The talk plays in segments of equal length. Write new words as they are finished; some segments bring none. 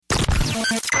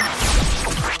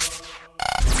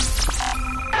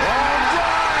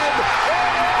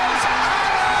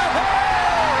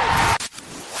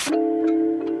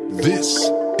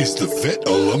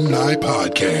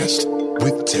Podcast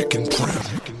with Tek and Prem.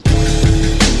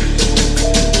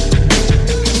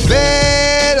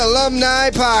 Vet Alumni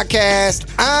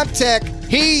Podcast. I'm Tek.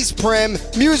 He's Prem.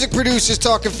 Music producers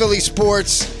talking Philly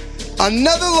sports.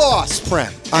 Another loss,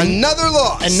 Prem. Another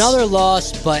loss. Another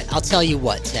loss, but I'll tell you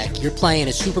what, Tek. You're playing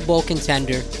a Super Bowl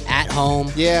contender at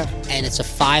home. Yeah. And it's a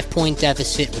 5-point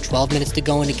deficit with 12 minutes to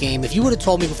go in the game. If you would have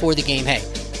told me before the game, hey,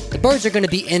 the Birds are going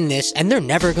to be in this, and they're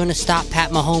never going to stop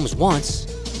Pat Mahomes once.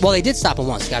 Well, they did stop him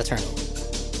once. Got a turnover.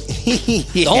 Yeah.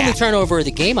 The only turnover of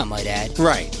the game, I might add.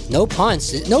 Right. No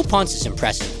punts. No punts is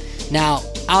impressive. Now,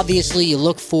 obviously, you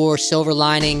look for silver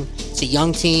lining. It's a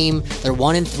young team. They're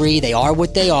 1-3. They are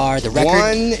what they are. The record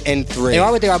 1-3. They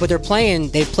are what they are, but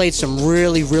they've played some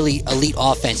really, really elite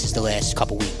offenses the last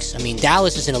couple weeks. I mean,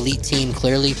 Dallas is an elite team,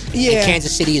 clearly. Yeah. And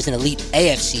Kansas City is an elite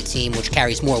AFC team, which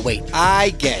carries more weight.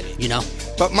 I get it. You know?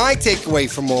 But my takeaway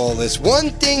from all this, one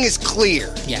thing is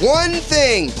clear. Yeah. One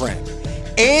thing, Brent.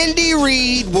 Andy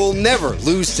Reid will never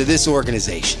lose to this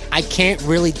organization. I can't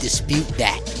really dispute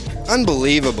that.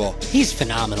 Unbelievable. He's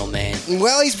phenomenal, man.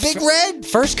 Well, he's Big Red.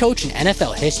 First coach in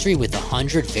NFL history with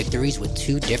 100 victories with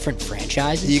 2 different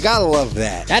franchises. You gotta love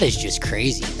that. That is just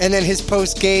crazy. And then his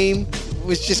post-game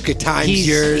was just good times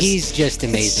yours. He's just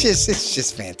amazing. It's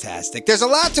just fantastic. There's a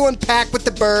lot to unpack with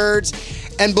the Birds,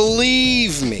 and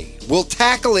believe me, we'll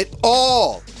tackle it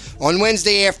all on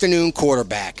Wednesday afternoon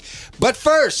quarterback. But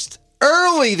first,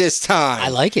 early this time. I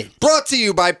like it. Brought to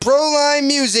you by Proline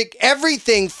Music,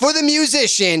 everything for the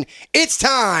musician. It's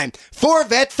time for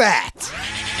Vet Fact.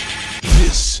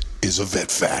 This is a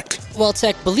Vet Fact. Well,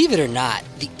 Tek, believe it or not,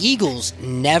 the Eagles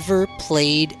never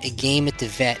played a game at the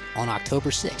Vet on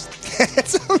October 6th.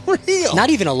 That's unreal. Not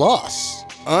even a loss.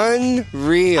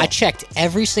 Unreal. I checked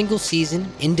every single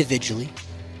season individually,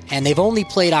 and they've only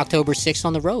played October 6th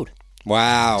on the road.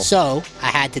 Wow. So I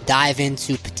had to dive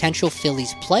into potential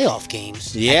Phillies playoff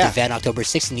games at the Vet October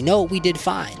 6th, and you know what we did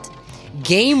find?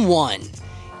 Game 1,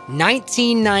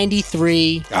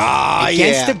 1993,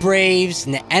 against the Braves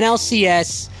in the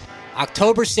NLCS,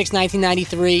 October 6,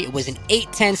 1993. It was an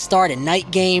 8-10 start, a night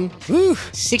game.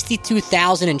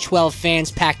 62,012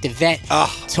 fans packed the Vet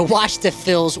to watch the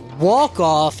Phils walk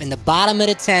off in the bottom of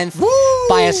the 10th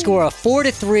by a score of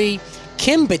 4-3.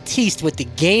 Kim Batiste with the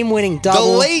game-winning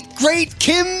double. The late, great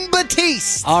Kim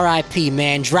Batiste. R.I.P.,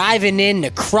 man. Driving in the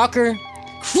Crucker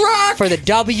for the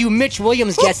W. Mitch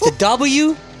Williams gets the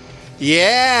W.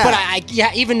 Yeah. But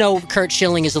even though Kurt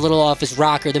Schilling is a little off his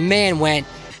rocker, the man went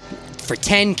for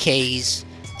 10 Ks,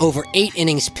 over 8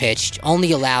 innings pitched,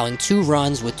 only allowing 2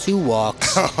 runs with 2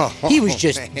 walks. He was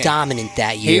just dominant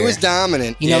that year. He was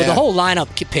dominant. You know, the whole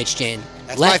lineup pitched in.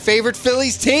 That's my favorite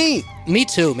Phillies team. Me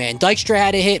too, man. Dykstra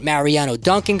had a hit. Mariano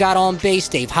Duncan got on base.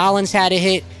 Dave Hollins had a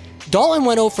hit. Dalton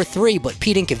went 0 for 3, but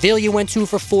Pete Incaviglia went 2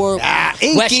 for 4.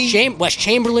 Wes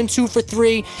Chamberlain 2 for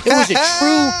 3. It was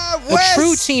a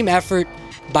true team effort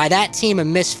by that team of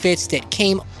misfits that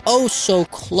came so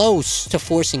close to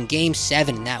forcing Game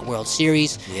 7 in that World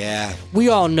Series. Yeah. We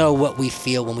all know what we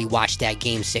feel when we watch that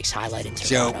Game 6 highlight in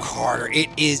Toronto. Joe Carter.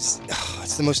 It's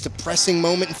the most depressing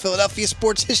moment in Philadelphia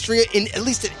sports history, at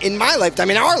least in my lifetime,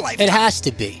 in our lifetime. It has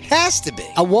to be. Has to be.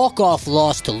 A walk-off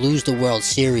loss to lose the World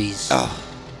Series.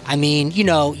 I mean, you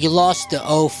lost the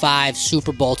 2005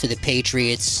 Super Bowl to the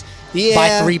Patriots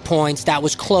by 3 points. That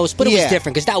was close, but it was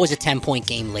different because that was a 10-point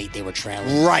game late. They were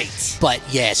trailing. Right. But,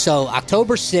 so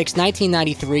October 6,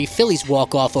 1993, Phillies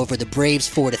walk off over the Braves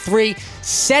 4-3,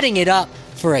 setting it up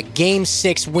for a Game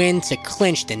 6 win to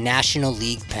clinch the National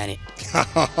League pennant.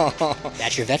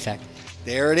 That's your Vet Fact.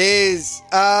 There it is.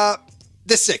 The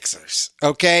Sixers,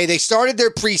 okay? They started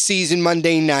their preseason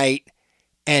Monday night,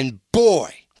 and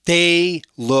boy, they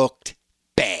looked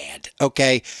bad,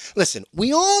 okay? Listen,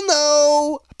 we all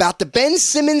know about the Ben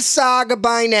Simmons saga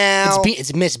by now.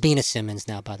 It's Miss Bina Simmons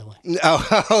now, by the way.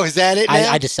 Oh, is that it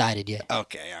now? I decided, yeah.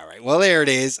 Okay, all right. Well, there it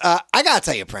is. I gotta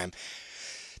tell you, Prem,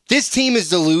 this team is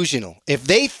delusional. If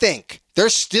they think they're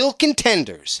still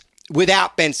contenders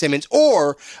without Ben Simmons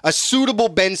or a suitable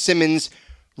Ben Simmons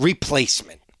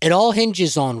replacement. It all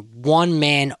hinges on one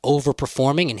man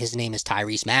overperforming, and his name is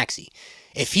Tyrese Maxey.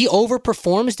 If he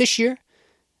overperforms this year,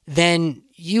 then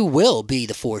you will be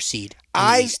the 4 seed.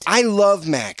 I love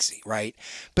Maxey, right?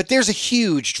 But there's a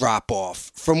huge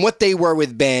drop-off from what they were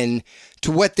with Ben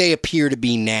to what they appear to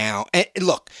be now. And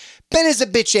look, Ben is a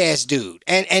bitch-ass dude,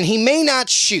 and he may not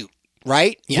shoot,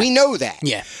 right? Yeah. We know that.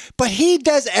 Yeah. But he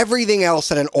does everything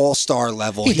else at an all-star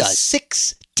level. He does.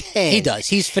 6'10". He does.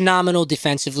 He's phenomenal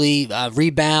defensively.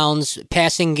 Rebounds,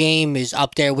 passing game is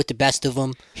up there with the best of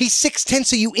them. He's 6'10",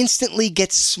 so you instantly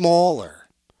get smaller,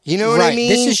 You know what I mean?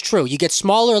 This is true. You get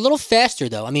smaller, a little faster,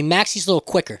 though. I mean, Maxey's a little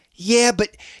quicker. Yeah,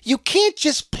 but you can't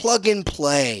just plug and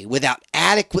play without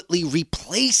adequately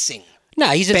replacing. No,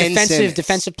 he's a Ben Simmons.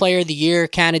 defensive player of the year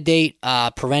candidate,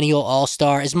 perennial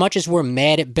all-star. As much as we're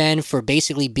mad at Ben for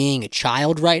basically being a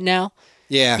child right now,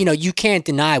 Yeah. you can't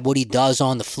deny what he does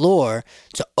on the floor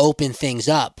to open things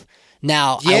up.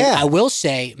 Now, Yeah. I will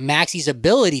say Maxey's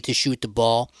ability to shoot the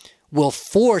ball will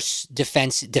force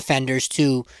defenders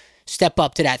to step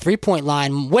up to that three-point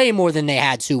line way more than they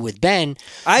had to with Ben.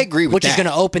 I agree with which that. is going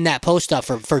to open that post up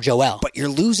for Joel. But you're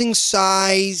losing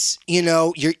size,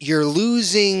 you're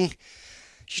losing...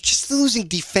 You're just losing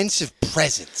defensive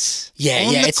presence. Yeah,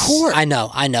 on the court. I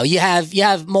know. You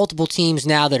have multiple teams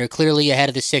now that are clearly ahead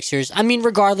of the Sixers. I mean,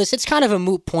 regardless, it's kind of a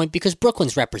moot point because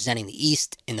Brooklyn's representing the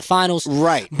East in the finals.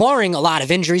 Right. Barring a lot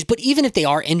of injuries, but even if they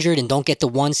are injured and don't get the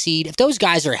 1 seed, if those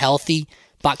guys are healthy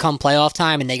but come playoff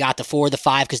time and they got the 4 or the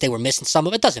 5 because they were missing some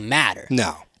of it, doesn't matter.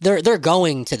 No. They're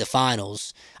going to the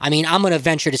finals. I mean, I'm going to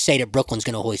venture to say that Brooklyn's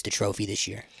going to hoist the trophy this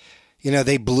year.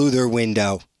 They blew their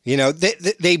window.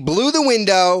 They blew the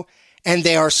window, and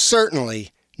they are certainly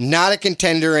not a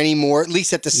contender anymore, at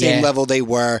least at the same level they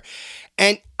were.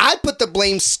 And I put the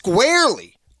blame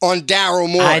squarely on Daryl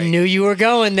Morey. I knew you were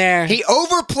going there. He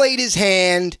overplayed his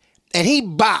hand, and he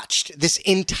botched this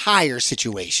entire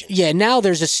situation. Yeah, now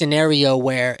there's a scenario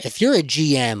where if you're a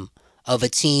GM of a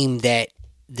team that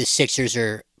the Sixers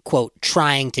are, quote,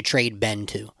 trying to trade Ben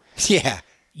to. Yeah.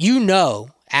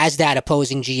 As that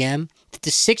opposing GM, that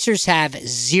the Sixers have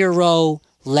zero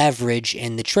leverage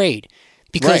in the trade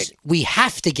because we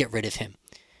have to get rid of him.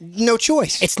 No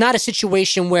choice. It's not a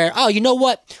situation where, you know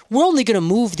what? We're only going to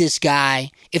move this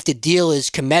guy if the deal is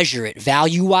commensurate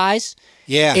value-wise.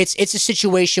 Yeah. It's a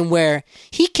situation where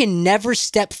he can never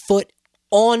step foot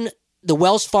on the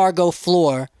Wells Fargo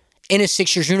floor in a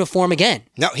Sixers uniform again.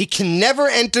 No, he can never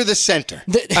enter the center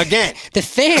again. The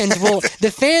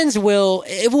fans will,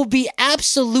 it will be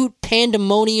absolute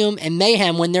pandemonium and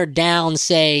mayhem when they're down,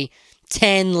 say,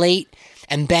 10 late,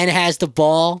 and Ben has the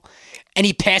ball, and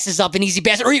he passes up an easy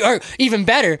basket, or even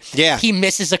better, he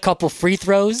misses a couple free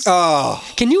throws. Oh.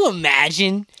 Can you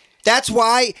imagine? That's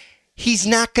why he's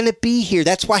not going to be here.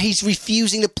 That's why he's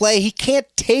refusing to play. He can't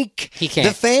take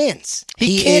the fans.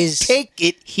 He can't take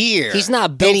it here. He's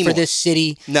not built anymore. for this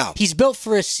city. No. He's built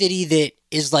for a city that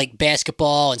is like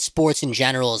basketball and sports in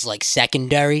general is like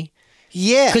secondary.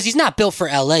 Yeah. Because he's not built for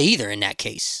LA either in that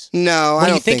case. No, I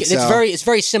don't think so. It's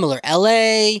very similar.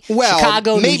 LA,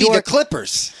 Chicago, maybe New York. the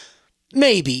Clippers.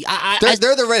 Maybe.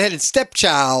 They're the redheaded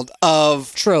stepchild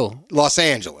of True. Los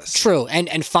Angeles. True.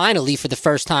 And finally, for the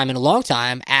first time in a long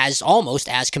time, almost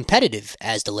as competitive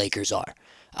as the Lakers are.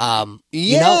 Almost.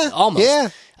 Yeah.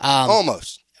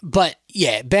 Almost. But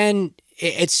yeah, Ben,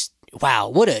 it's, wow,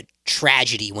 what a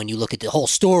tragedy when you look at the whole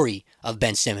story of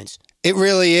Ben Simmons. It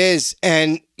really is.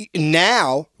 And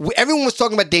now, everyone was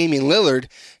talking about Damian Lillard.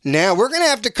 Now, we're going to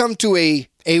have to come to a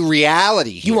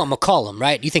reality here. You want McCollum,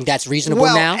 right? You think that's reasonable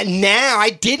now? Well, now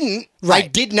I didn't. Right. I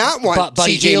did not want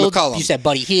C.J. McCollum. You said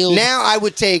Buddy Hield. Now I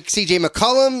would take C.J.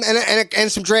 McCollum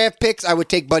and some draft picks. I would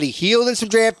take Buddy Hield and some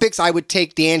draft picks. I would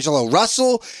take D'Angelo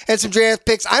Russell and some draft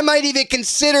picks. I might even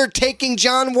consider taking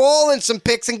John Wall and some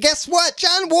picks. And guess what?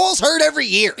 John Wall's hurt every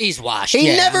year. He's washed. He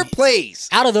never plays.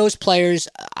 Out of those players,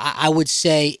 I would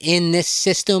say in this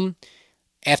system,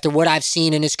 after what I've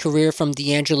seen in his career from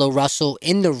D'Angelo Russell,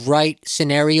 in the right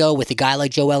scenario with a guy like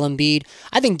Joel Embiid,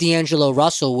 I think D'Angelo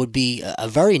Russell would be a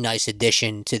very nice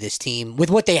addition to this team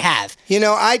with what they have.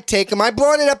 I'd take him. I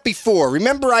brought it up before.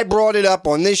 Remember, I brought it up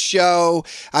on this show.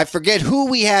 I forget who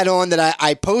we had on that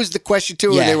I posed the question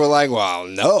to, and they were like, well,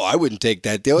 no, I wouldn't take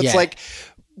that deal. It's like,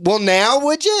 well, now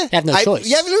would you? Have no choice.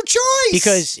 You have no choice.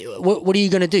 Because what are you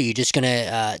going to do? You're just going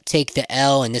to take the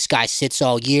L and this guy sits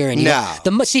all year? And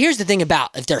see, here's the thing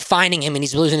about if they're finding him and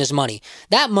he's losing his money.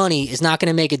 That money is not going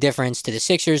to make a difference to the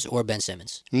Sixers or Ben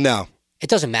Simmons. No.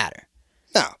 It doesn't matter.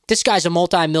 No. This guy's a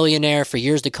multi-millionaire for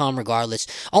years to come regardless.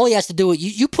 All he has to do is,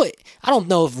 you put, I don't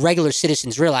know if regular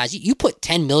citizens realize, you put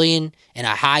 $10 million in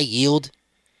a high-yield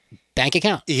bank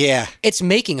account. Yeah. It's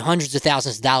making hundreds of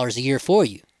thousands of dollars a year for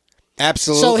you.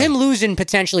 Absolutely. So him losing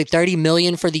potentially $30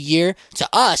 million for the year, to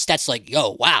us, that's like,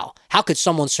 yo, wow. How could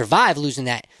someone survive losing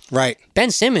that? Right. Ben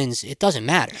Simmons, it doesn't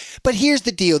matter. But here's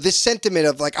the deal. This sentiment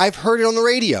of, I've heard it on the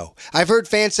radio. I've heard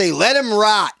fans say, let him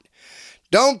rot.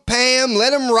 Don't pay him.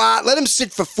 Let him rot. Let him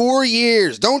sit for 4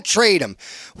 years. Don't trade him.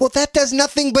 Well, that does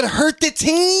nothing but hurt the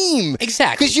team.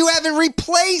 Exactly. Because you haven't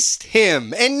replaced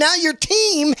him. And now your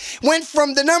team went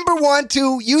from the number 1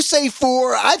 to, you say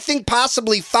 4, I think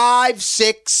possibly 5,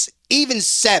 6, even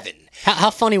 7.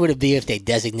 How funny would it be if they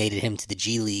designated him to the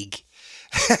G League?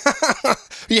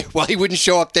 Yeah, well, he wouldn't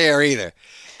show up there either.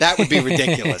 That would be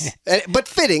ridiculous. But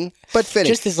fitting.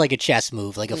 Just as like a chess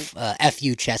move, like a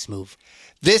FU chess move.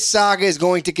 This saga is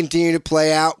going to continue to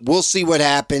play out. We'll see what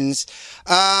happens.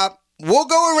 We'll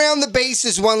go around the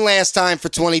bases one last time for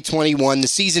 2021, the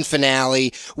season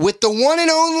finale, with the one and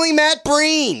only Matt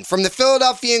Breen from the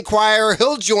Philadelphia Inquirer.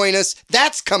 He'll join us.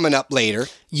 That's coming up later.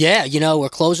 Yeah, we're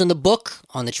closing the book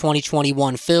on the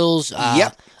 2021 Phils.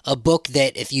 Yep. A book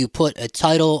that, if you put a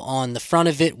title on the front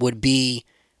of it, would be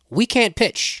 "We Can't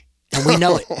Pitch," and we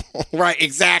know it. Right,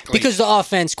 exactly. Because the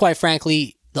offense, quite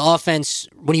frankly,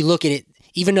 when you look at it,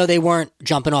 even though they weren't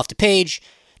jumping off the page,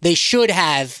 they should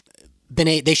have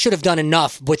done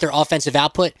enough with their offensive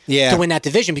output to win that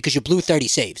division, because you blew 30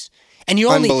 saves. And you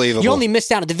only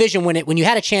missed out a division when you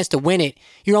had a chance to win it.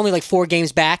 You're only like 4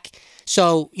 games back.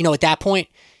 So, at that point,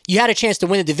 you had a chance to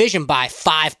win the division by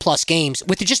 5+ games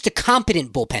with just a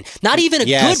competent bullpen. Not even a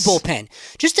good bullpen.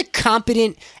 Just a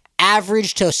competent,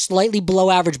 average to slightly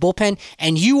below average bullpen.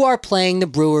 And you are playing the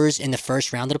Brewers in the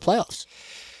first round of the playoffs.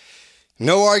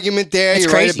 No argument there.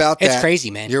 You're right about that. It's crazy,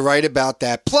 man. You're right about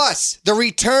that. Plus, the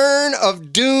return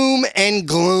of doom and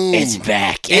gloom. It's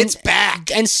back. It's back.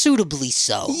 And suitably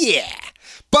so. Yeah.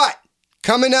 But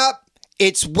coming up,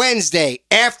 it's Wednesday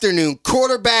afternoon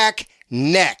quarterback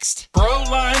next.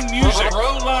 ProLine Music.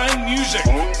 ProLine Music.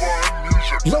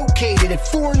 Located at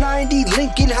 490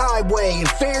 Lincoln Highway in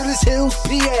Fairless Hills,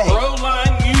 PA.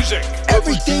 ProLine Music.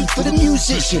 Everything for the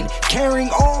musician, carrying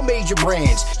all major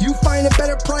brands. You find a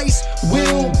better price,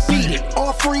 we'll beat it.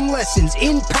 Offering lessons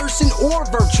in person or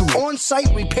virtual.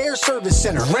 On-site repair service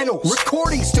center, rentals,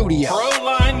 recording studio.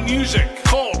 ProLine Music.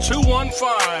 Call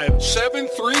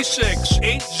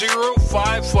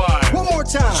 215-736-8055. One more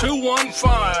time.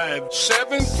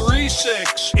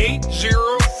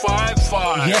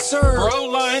 215-736-8055. Yes, sir.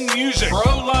 ProLine Music.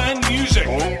 ProLine Music.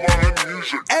 ProLine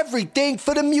Music. Everything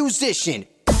for the musician.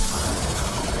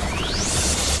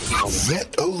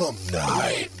 Vet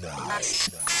Alumni.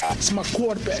 It's my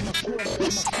quarterback.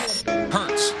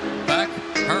 Hurts. Back.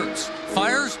 Hurts.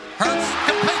 Fires. Hurts.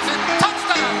 Completes it.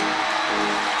 Touchdown.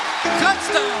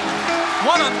 Touchdown.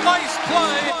 What a nice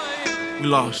play. We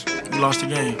lost. We lost the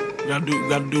game.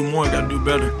 Gotta do more. Gotta do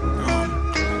better.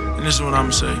 And this is what I'm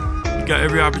gonna say. You got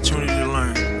every opportunity to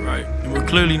learn, right? And we're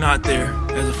clearly not there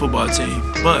as a football team,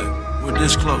 but we're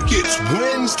this close. It's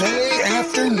Wednesday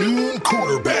afternoon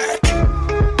quarterback.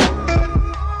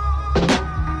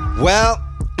 Well,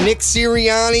 Nick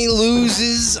Sirianni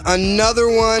loses another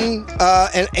one.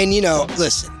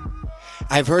 Listen,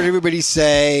 I've heard everybody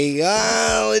say,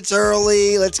 oh, it's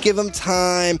early, let's give him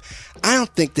time. I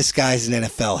don't think this guy's an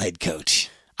NFL head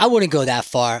coach. I wouldn't go that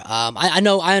far.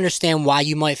 I understand why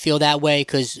you might feel that way,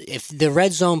 because if the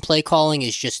red zone play calling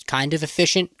is just kind of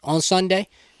efficient on Sunday,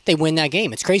 they win that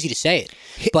game. It's crazy to say it.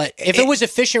 But if it was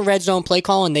efficient red zone play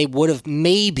calling, they would have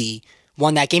maybe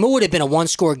won that game. It would have been a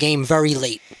 1-score game very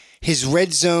late. His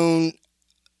red zone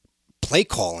play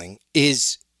calling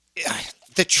is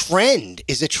the trend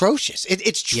is atrocious.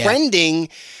 It's trending,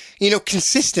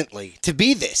 consistently to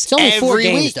be this. It's only every 4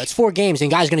 games, week. though. It's 4 games,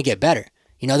 and guys are going to get better.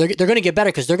 They're going to get better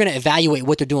because they're going to evaluate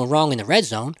what they're doing wrong in the red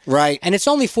zone. Right. And it's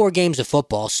only 4 games of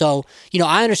football. So,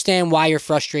 I understand why you're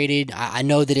frustrated. I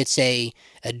know that it's a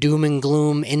doom and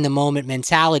gloom in the moment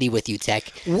mentality with you,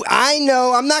 Tek. I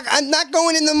know. I'm not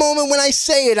going in the moment when I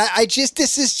say it.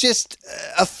 This is just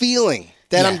a feeling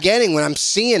that I'm getting when I'm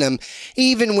seeing him,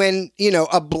 even when,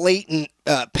 a blatant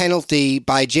penalty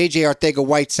by J.J.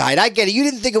 Arcega-Whiteside. I get it. You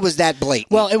didn't think it was that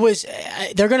blatant. Well, it was.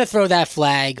 They're going to throw that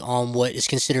flag on what is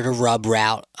considered a rub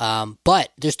route.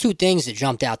 But there's 2 things that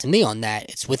jumped out to me on that.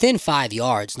 It's within 5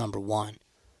 yards, number one.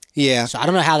 Yeah. So I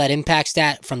don't know how that impacts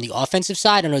that from the offensive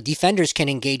side. I know defenders can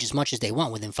engage as much as they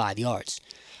want within 5 yards.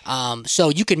 So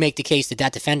you could make the case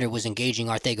that defender was engaging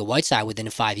Arcega-Whiteside within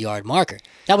a 5-yard marker.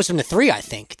 That was from the 3, I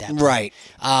think. Right.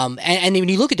 And when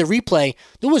you look at the replay,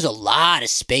 there was a lot of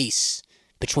space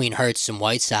between Hurts and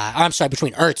Whiteside.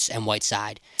 Between Ertz and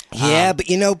Whiteside. Yeah, but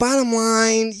bottom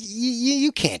line,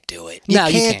 you can't do it. You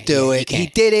can't do it. Can't. He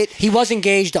did it. He was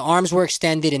engaged. The arms were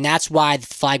extended, and that's why the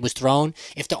flag was thrown.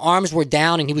 If the arms were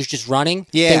down and he was just running,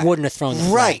 they wouldn't have thrown the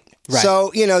flag. Right.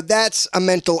 So, that's a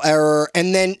mental error.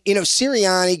 And then,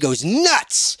 Sirianni goes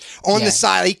nuts on the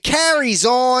side. He carries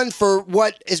on for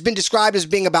what has been described as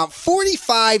being about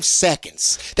 45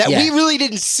 seconds that we really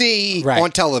didn't see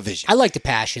on television. I like the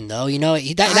passion, though.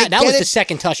 That was the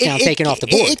second touchdown taken off the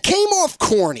board. It came off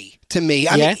corny to me.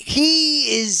 I mean,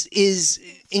 he is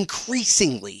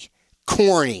increasingly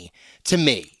corny to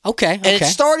me. Okay. And it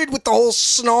started with the whole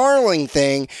snarling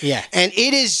thing. Yeah. And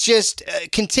it is just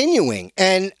continuing.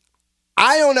 And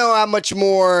I don't know how much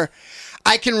more.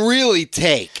 I can really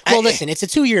take. Well, listen, it's a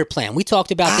 2-year plan. We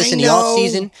talked about this in the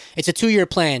offseason. It's a 2-year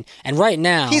plan. And right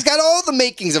now... He's got all the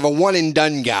makings of a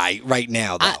one-and-done guy right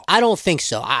now, though. I don't think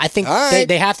so. I think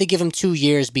they have to give him 2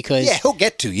 years because... Yeah, he'll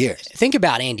get 2 years. Think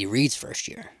about Andy Reid's first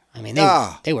year. I mean,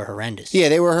 they were horrendous. Yeah,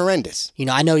 they were horrendous. You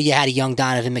know, I know you had a young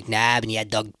Donovan McNabb and you had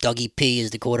Dougie P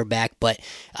as the quarterback, but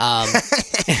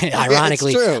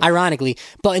ironically,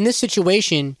 but in this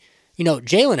situation... You know,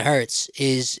 Jalen Hurts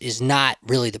is not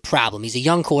really the problem. He's a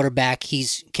young quarterback.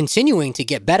 He's continuing to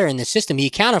get better in the system. He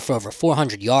accounted for over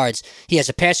 400 yards. He has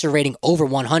a passer rating over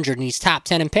 100, and he's top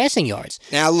 10 in passing yards.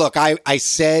 Now, look, I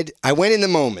said, I went in the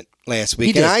moment last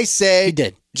week, and I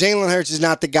said Jalen Hurts is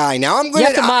not the guy. Now, I'm going to...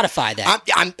 You have to modify that.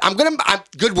 I'm going to...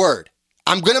 Good word.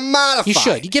 I'm going to modify. You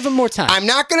should. You give him more time. I'm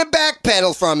not going to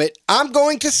backpedal from it. I'm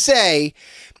going to say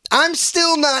I'm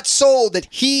still not sold that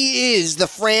he is the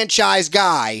franchise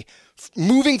guy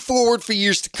moving forward for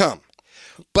years to come.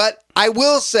 But I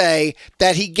will say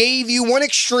that he gave you one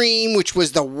extreme, which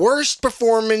was the worst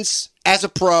performance as a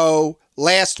pro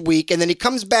last week, and then he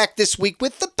comes back this week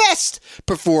with the best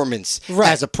performance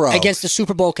as a pro. Against the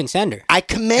Super Bowl contender. I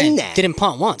commend that. Didn't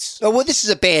punt once. Oh, well, this is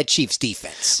a bad Chiefs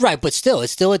defense. Right, but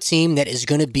it's still a team that is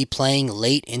going to be playing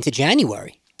late into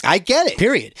January. I get it.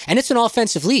 Period. And it's an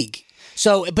offensive league.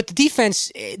 So, but the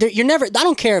defense, you're never, I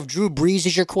don't care if Drew Brees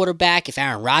is your quarterback, if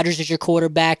Aaron Rodgers is your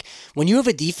quarterback. When you have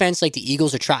a defense like the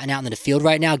Eagles are trotting out into the field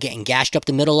right now, getting gashed up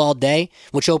the middle all day,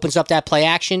 which opens up that play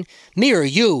action, me or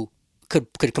you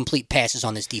could complete passes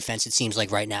on this defense, it seems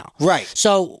like right now. Right.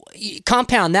 So,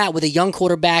 compound that with a young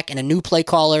quarterback and a new play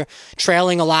caller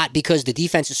trailing a lot because the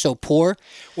defense is so poor.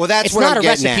 Well, that's it's what not I'm a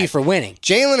getting recipe at. for winning.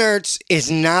 Jalen Hurts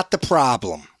is not the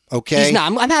problem. Okay. He's not.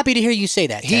 I'm happy to hear you say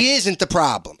that. He isn't the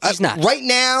problem. He's not. Right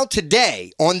now,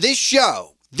 today, on this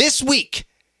show, this week,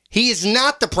 he is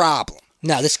not the problem.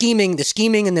 No, the scheming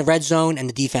in the red zone and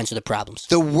the defense are the problems.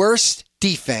 The worst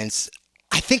defense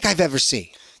I think I've ever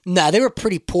seen. No, they were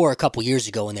pretty poor a couple years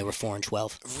ago when they were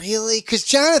 4-12. Really? Because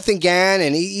Jonathan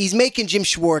Gannon, he's making Jim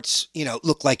Schwartz,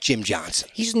 look like Jim Johnson.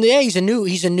 He's a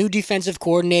new defensive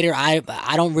coordinator. I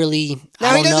don't really.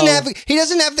 Now he doesn't have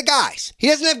the guys. He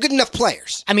doesn't have good enough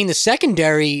players. I mean, the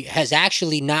secondary has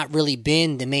actually not really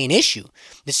been the main issue.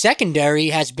 The secondary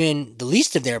has been the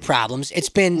least of their problems. It's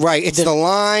been right. It's the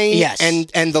line, yes,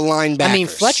 and the linebackers. I mean,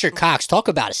 Fletcher Cox. Talk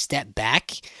about a step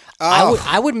back. Oh.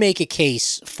 I would make a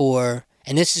case for.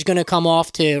 And this is going to come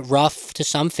off to rough to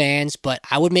some fans, but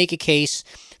I would make a case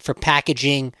for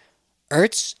packaging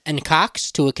Ertz and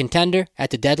Cox to a contender at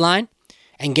the deadline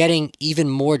and getting even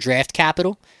more draft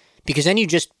capital because then you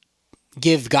just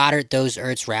give Goddard those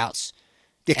Ertz routes.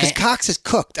 Yeah, because Cox is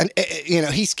cooked, and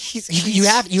he's you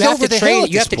have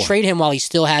to trade him while he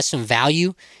still has some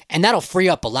value, and that'll free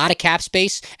up a lot of cap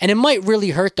space, and it might really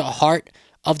hurt the heart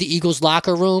of the Eagles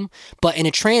locker room. But in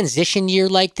a transition year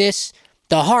like this,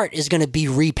 the heart is going to be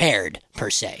repaired, per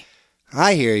se.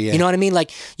 I hear you. You know what I mean?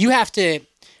 Like, you have to...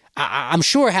 I'm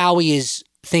sure Howie is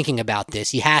thinking about this.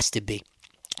 He has to be.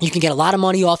 You can get a lot of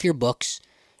money off your books,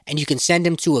 and you can send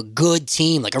him to a good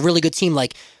team, like a really good team,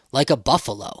 like a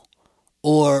Buffalo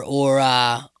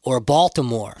or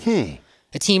Baltimore. A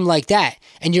team like that.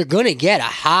 And you're going to get a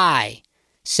high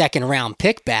second-round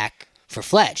pick back for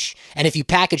Fletch. And if you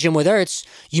package him with Ertz,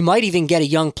 you might even get a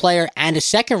young player and a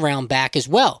second-round back as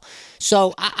well.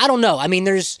 So, I don't know. I mean,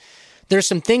 there's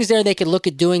some things there they could look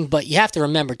at doing, but you have to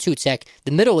remember, too, Tek,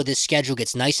 the middle of this schedule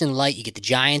gets nice and light. You get the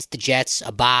Giants, the Jets,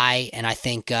 a bye, and I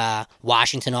think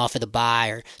Washington off of the bye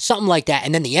or something like that.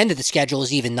 And then the end of the schedule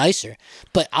is even nicer.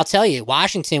 But I'll tell you,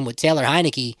 Washington with Taylor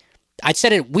Heineke, I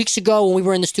said it weeks ago when we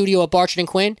were in the studio at Barchard and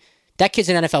Quinn, that kid's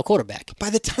an NFL quarterback. By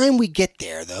the time we get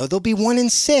there, though, they'll be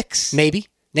 1-6. Maybe.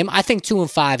 I think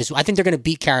 2-5 I think they're going to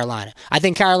beat Carolina. I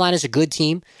think Carolina's a good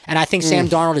team, and I think Sam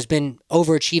Darnold has been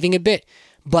overachieving a bit,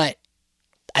 but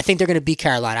I think they're going to beat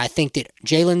Carolina. I think that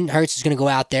Jalen Hurts is going to go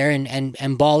out there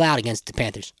and ball out against the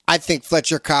Panthers. I think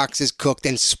Fletcher Cox is cooked,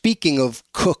 and speaking of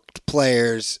cooked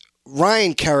players,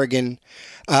 Ryan Kerrigan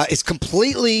is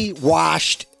completely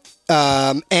washed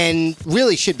and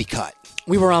really should be cut.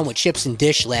 We were on with Chips and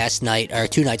Dish last night, or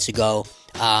 2 nights ago.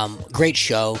 Great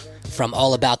show from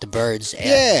All About the Birds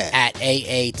at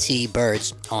AAT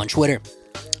Birds on Twitter.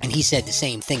 And he said the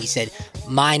same thing. He said,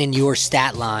 mine and your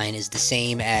stat line is the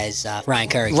same as Ryan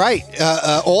Kerrigan. Right.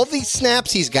 All these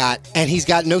snaps he's got, and he's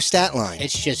got no stat line.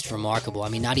 It's just remarkable. I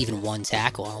mean, not even one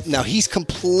tackle. No, he's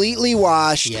completely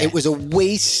washed. Yeah. It was a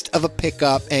waste of a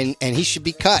pickup, and he should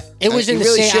be cut. It was in the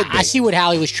really same. I see what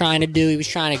Howie was trying to do. He was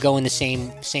trying to go in the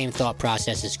same thought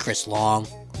process as Chris Long.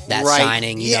 that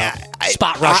signing. You know,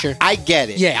 spot rusher. I get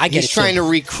it. Yeah, I get it. He's trying to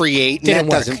recreate, and that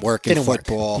doesn't work in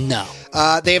football. No.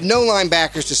 They have no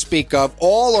linebackers to speak of.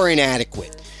 All are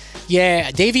inadequate.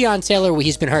 Yeah, Davion Taylor,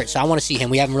 he's been hurt, so I want to see him.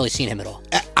 We haven't really seen him at all.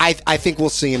 I think we'll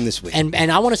see him this week. And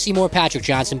I want to see more Patrick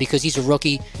Johnson because he's a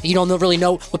rookie. You don't really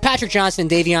know. With Patrick Johnson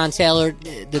and Davion Taylor,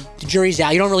 the jury's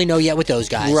out. You don't really know yet with those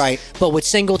guys. Right. But with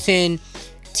Singleton,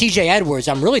 TJ Edwards,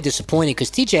 I'm really disappointed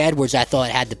because TJ Edwards, I thought,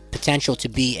 had the potential to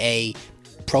be a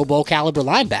Pro Bowl caliber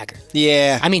linebacker.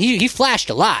 Yeah. I mean, he flashed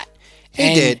a lot.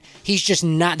 He did. He's just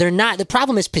not. They're not. The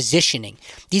problem is positioning.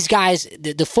 These guys,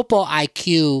 the football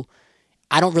IQ,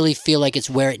 I don't really feel like it's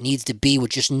where it needs to be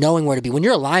with just knowing where to be. When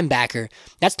you're a linebacker,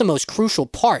 that's the most crucial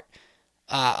part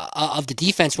of the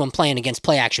defense when playing against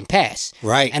play-action pass.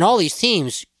 Right. And all these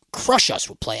teams crush us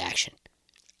with play-action.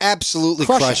 Absolutely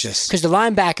crush us. Because the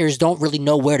linebackers don't really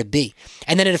know where to be.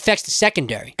 And then it affects the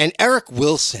secondary. And Eric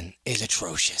Wilson is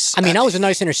atrocious. I mean, that was a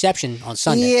nice interception on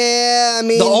Sunday. Yeah, I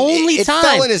mean, the only it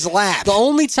fell in his lap. The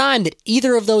only time that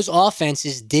either of those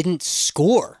offenses didn't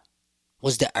score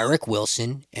was the Eric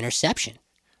Wilson interception.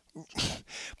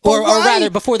 Or rather,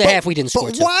 before the half, we didn't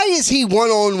score. But why is he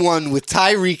one-on-one with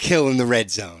Tyreek Hill in the red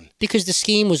zone? Because the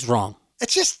scheme was wrong.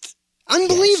 It's just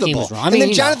unbelievable. Yeah, the scheme was wrong. And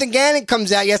then Jonathan Gannon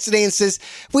comes out yesterday and says,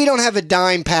 we don't have a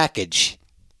dime package.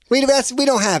 We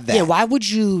don't have that. Yeah, why would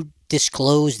you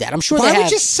disclose that? I'm sure why they have.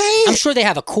 Would you say it? I'm sure they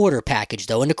have a quarter package,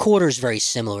 though, and the quarter is very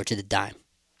similar to the dime.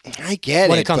 I get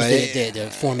when it. When it comes to the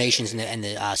formations and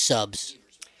the subs.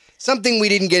 Something we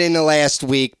didn't get into last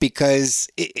week because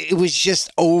it was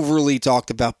just overly talked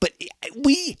about, but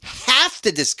we have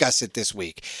to discuss it this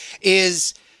week,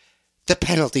 is the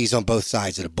penalties on both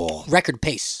sides of the ball. Record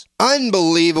pace.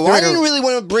 Unbelievable. I didn't really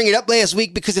want to bring it up last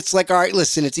week because it's like, all right,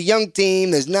 listen, it's a young team.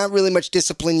 There's not really much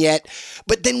discipline yet.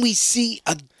 But then we see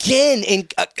again,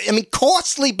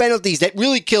 costly penalties that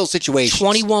really kill situations.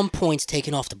 21 points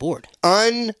taken off the board.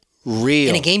 Unreal.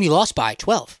 In a game you lost by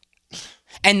 12.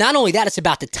 And not only that, it's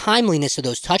about the timeliness of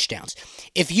those touchdowns.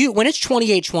 When it's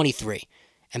 28-23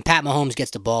 and Pat Mahomes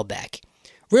gets the ball back,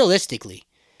 realistically,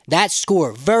 that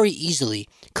score very easily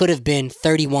could have been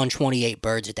 31-28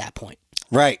 Birds at that point.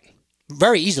 Right.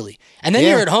 Very easily. And then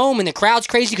you're at home and the crowd's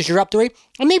crazy because you're up 3.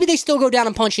 Or maybe they still go down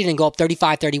and punch it and go up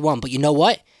 35-31. But you know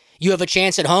what? You have a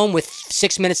chance at home with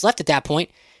 6 minutes left at that point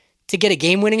to get a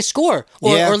game-winning score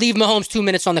or leave Mahomes 2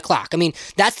 minutes on the clock. I mean,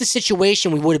 that's the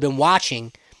situation we would have been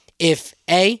watching if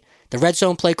A, the red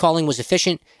zone play calling was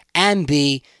efficient, and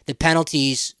B, the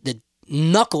penalties, the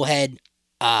knucklehead,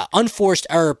 unforced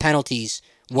error penalties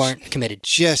weren't committed.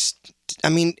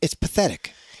 It's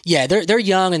pathetic. Yeah, they're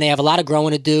young and they have a lot of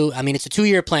growing to do. I mean, it's a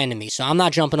 2-year plan to me, so I'm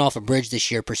not jumping off a bridge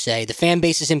this year per se. The fan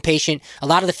base is impatient. A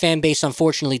lot of the fan base,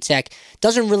 unfortunately, Tech,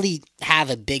 doesn't really have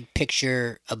a big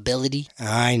picture ability.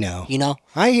 I know. You know?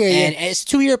 I hear you. And it's a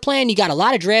 2-year plan. You got a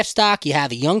lot of draft stock. You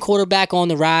have a young quarterback on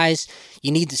the rise.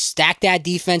 You need to stack that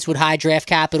defense with high draft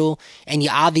capital, and you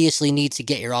obviously need to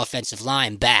get your offensive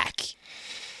line back.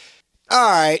 All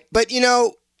right, but,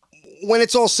 when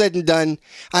it's all said and done,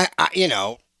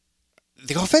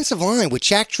 the offensive line with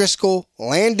Jack Driscoll,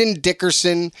 Landon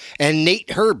Dickerson, and Nate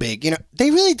Herbig,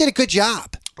 they really did a good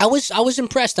job. I was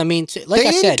impressed. I mean, they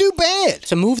didn't do bad.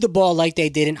 To move the ball like they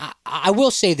did, and I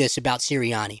will say this about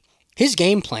Sirianni. His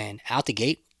game plan out the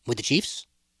gate with the Chiefs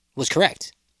was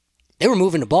correct. They were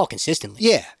moving the ball consistently.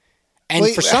 Yeah. And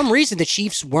for some reason, the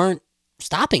Chiefs weren't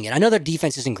stopping it. I know their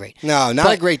defense isn't great. No,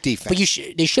 not a great defense. But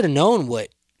they should have known what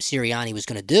Sirianni was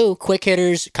going to do. Quick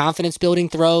hitters, confidence-building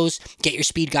throws, get your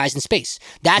speed guys in space.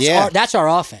 That's our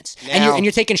offense. Now, and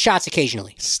you're taking shots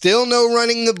occasionally. Still no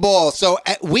running the ball. So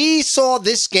we saw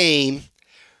this game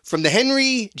from the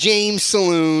Henry James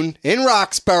Saloon in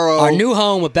Roxborough. Our new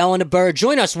home with Bell and the Bird.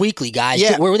 Join us weekly, guys.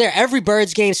 Yeah. We're there every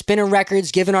Birds game, spinning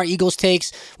records, giving our Eagles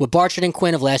takes with Barchard and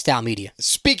Quinn of Last Out Media.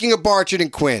 Speaking of Barchard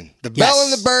and Quinn, the Bell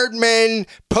and the Bird men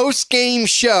post-game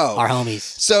show. Our homies.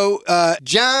 So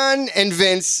John and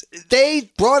Vince, they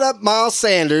brought up Miles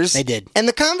Sanders. They did. And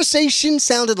the conversation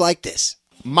sounded like this.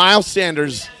 Miles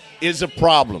Sanders is a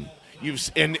problem.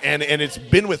 And it's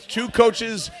been with 2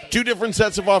 coaches, 2 different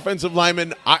sets of offensive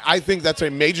linemen. I think that's a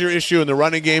major issue in the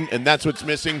running game, and that's what's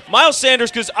missing. Miles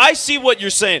Sanders, because I see what you're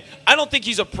saying. I don't think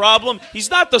he's a problem. He's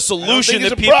not the solution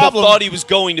that people problem. thought he was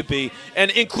going to be,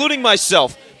 and including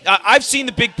myself. I've seen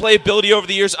the big playability over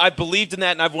the years. I've believed in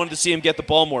that, and I've wanted to see him get the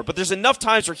ball more. But there's enough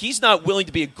times where he's not willing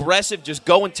to be aggressive, just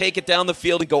go and take it down the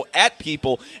field and go at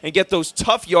people and get those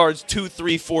tough yards, 2,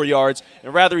 3, 4 yards,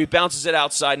 and rather he bounces it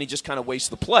outside and he just kind of wastes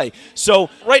the play.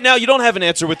 So right now you don't have an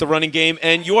answer with the running game,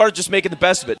 and you are just making the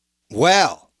best of it.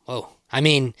 Well. Oh, I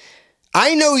mean,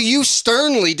 I know you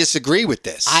sternly disagree with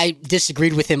this. I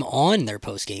disagreed with him on their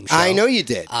post-game show. I know you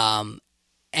did.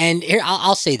 And here,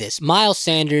 I'll say this. Miles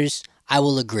Sanders, I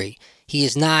will agree. He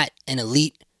is not an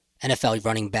elite NFL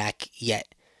running back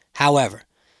yet. However,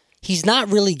 he's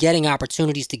not really getting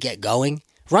opportunities to get going.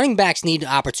 Running backs need an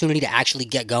opportunity to actually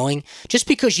get going. Just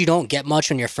because you don't get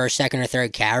much on your first, second, or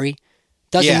third carry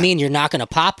doesn't mean you're not going to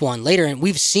pop one later. And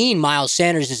we've seen Miles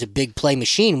Sanders as a big play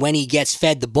machine when he gets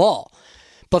fed the ball.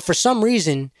 But for some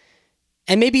reason,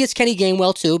 and maybe it's Kenny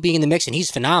Gainwell too, being in the mix, and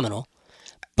he's phenomenal.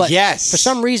 But for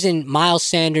some reason, Miles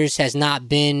Sanders has not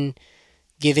been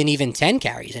given even 10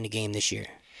 carries in a game this year.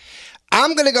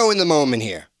 I'm going to go in the moment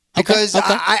here because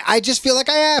Okay. I just feel like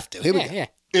I have to. Here we go. Yeah.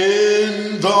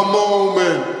 In the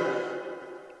moment.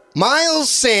 Miles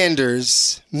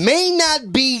Sanders may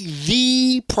not be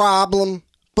the problem,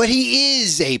 but he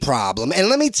is a problem. And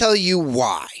let me tell you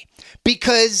why.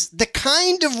 Because the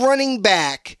kind of running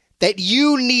back that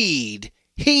you need,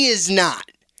 he is not.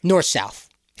 North-south.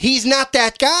 He's not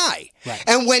that guy. Right.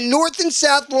 And when north and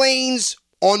south lanes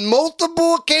on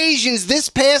multiple occasions this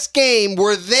past game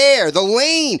were there, the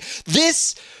lane,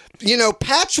 this,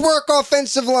 patchwork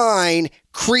offensive line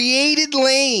created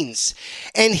lanes,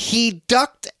 and he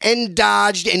ducked and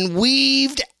dodged and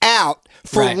weaved out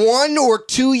for 1 or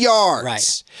 2 yards.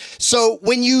 Right. So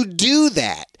when you do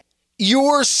that,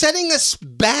 you're setting us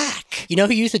back. You know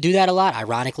who used to do that a lot,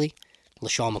 ironically?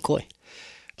 LaShawn McCoy.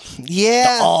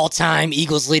 Yeah. The all-time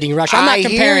Eagles leading rusher. I'm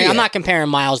not comparing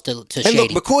Miles to And Shady.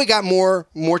 look, McCoy got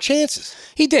more chances.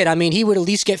 He did. I mean, he would at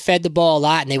least get fed the ball a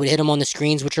lot, and they would hit him on the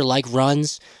screens, which are like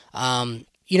runs.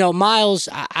 Miles,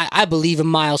 I believe in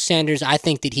Miles Sanders. I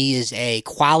think that he is a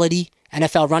quality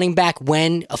NFL running back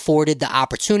when afforded the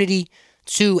opportunity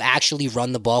to actually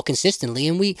run the ball consistently.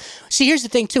 And here's the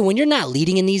thing, too. When you're not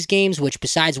leading in these games, which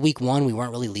besides week 1, we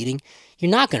weren't really leading,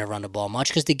 you're not going to run the ball much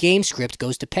because the game script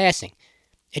goes to passing.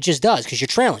 It just does because you're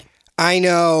trailing. I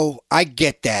know. I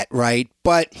get that, right?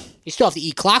 But you still have to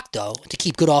eat clock, though, to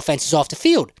keep good offenses off the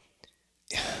field.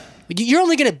 You're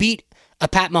only going to beat a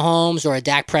Pat Mahomes or a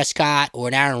Dak Prescott or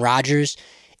an Aaron Rodgers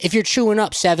if you're chewing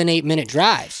up 7-8 minute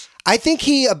drives. I think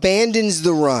he abandons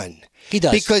the run. He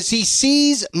does. Because he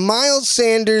sees Miles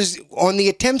Sanders on the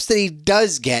attempts that he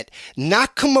does get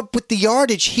not come up with the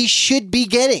yardage he should be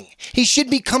getting. He should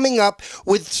be coming up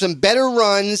with some better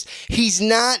runs. He's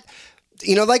not,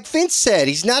 like Vince said,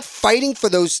 he's not fighting for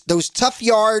those tough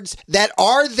yards that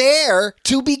are there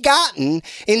to be gotten.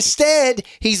 Instead,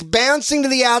 he's bouncing to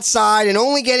the outside and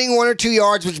only getting 1 or 2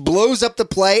 yards, which blows up the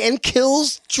play and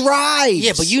kills drives.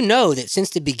 Yeah, but you know that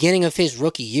since the beginning of his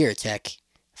rookie year, Tek,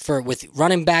 with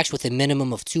running backs with a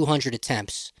minimum of 200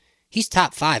 attempts, he's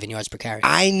top 5 in yards per carry.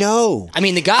 I know. I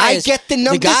mean, the guy is... I get the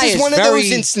numbers. This is one of those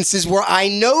instances where I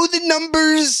know the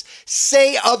numbers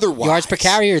say otherwise. Yards per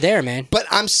carry are there, man. But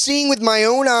I'm seeing with my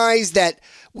own eyes that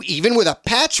even with a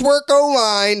patchwork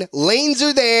O-line, lanes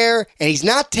are there, and he's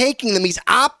not taking them. He's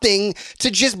opting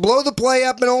to just blow the play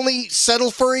up and only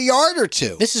settle for a yard or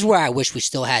 2. This is where I wish we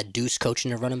still had Deuce coaching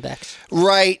the running backs.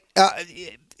 Right.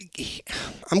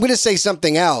 I'm going to say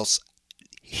something else.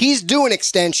 He's doing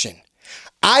extension.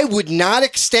 I would not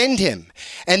extend him.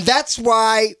 And that's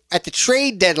why at the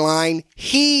trade deadline,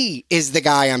 he is the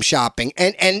guy I'm shopping.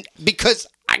 And because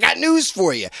I got news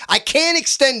for you. I can't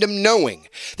extend him knowing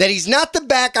that he's not the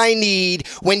back I need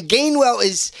when Gainwell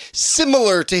is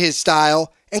similar to his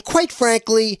style. And quite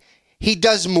frankly, he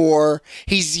does more.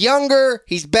 He's younger.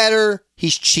 He's better.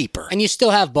 He's cheaper. And you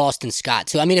still have Boston Scott,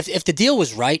 too. I mean, if the deal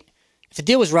was right,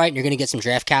 and you're going to get some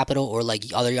draft capital or like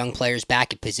other young players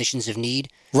back at positions of need,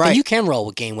 then you can roll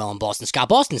with Gainwell and Boston Scott.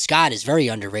 Boston Scott is very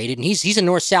underrated, and he's a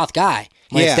north-south guy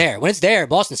when it's there. When it's there,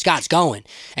 Boston Scott's going.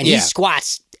 And he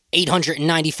squats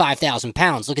 895,000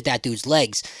 pounds. Look at that dude's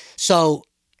legs. So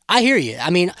I hear you. I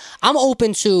mean, I'm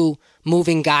open to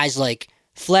moving guys like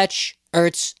Fletch,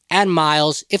 Ertz, and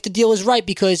Miles if the deal is right,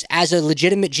 because as a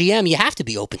legitimate GM, you have to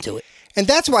be open to it. And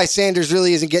that's why Sanders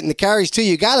really isn't getting the carries, too.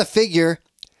 You got to figure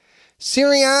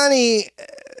Sirianni,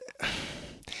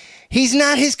 he's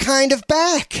not his kind of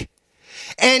back.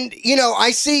 And,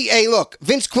 I see, hey, look,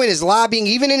 Vince Quinn is lobbying,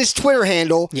 even in his Twitter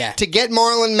handle, to get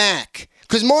Marlon Mack.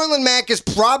 Because Marlon Mack is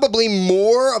probably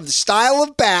more of the style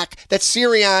of back that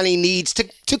Sirianni needs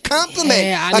to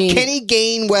complement a Kenny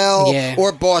Gainwell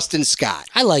or Boston Scott.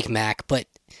 I like Mack, but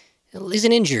he's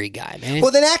an injury guy, man.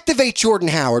 Well, then activate Jordan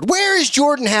Howard. Where is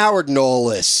Jordan Howard in all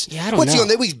this? Yeah, I don't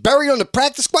know. He's buried on the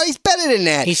practice squad? He's better than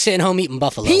that. He's sitting home eating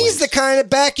buffalo He's wings. the kind of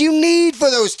back you need for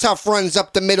those tough runs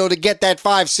up the middle to get that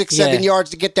 5, 6, 7 yards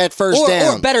to get that first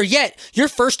down. Or better yet, you're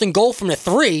first and goal from the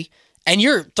 3, and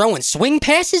you're throwing swing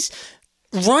passes.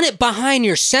 Run it behind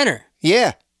your center.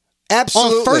 Yeah.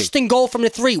 Absolutely. On first and goal from the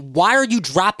 3, why are you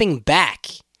dropping back?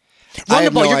 Run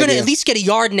the ball. You're going to at least get a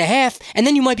yard and a half, and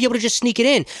then you might be able to just sneak it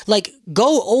in. Like,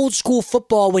 go old school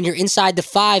football when you're inside the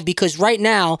 5, because right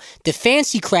now, the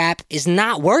fancy crap is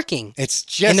not working. It's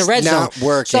just in the red not zone.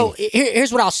 working. So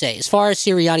here's what I'll say. As far as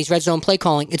Sirianni's red zone play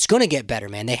calling, it's going to get better,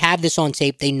 man. They have this on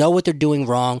tape. They know what they're doing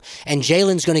wrong, and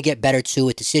Jalen's going to get better, too,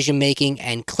 at decision-making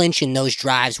and clinching those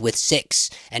drives with 6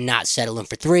 and not settling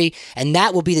for 3, and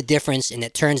that will be the difference, and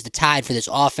it turns the tide for this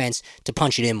offense to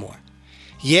punch it in more.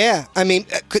 Yeah, I mean,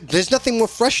 there's nothing more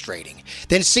frustrating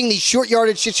than seeing these short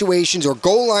yardage situations or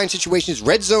goal line situations,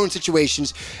 red zone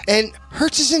situations, and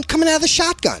Hurts isn't coming out of the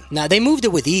shotgun. Now, they moved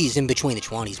it with ease in between the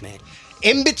 20s, man.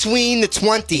 In between the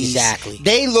 20s, exactly.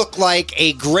 They look like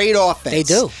a great offense. They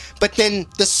do. But then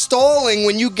the stalling,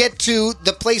 when you get to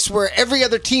the place where every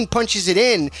other team punches it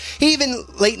in, even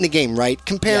late in the game, right?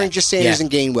 Comparing just Sanders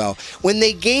and Gainwell. When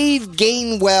they gave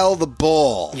Gainwell the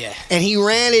ball and he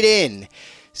ran it in,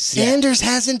 Sanders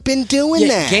hasn't been doing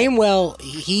that. Gainwell,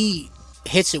 he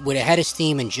hits it with a head of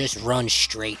steam and just runs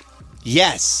straight.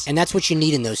 Yes. And that's what you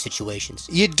need in those situations.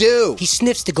 You do. He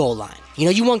sniffs the goal line. You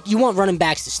know, you want running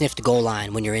backs to sniff the goal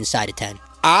line when you're inside of 10.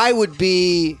 I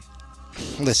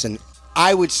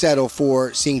would settle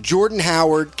for seeing Jordan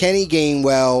Howard, Kenny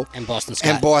Gainwell, and Boston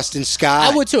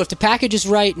Scott. I would too if the package is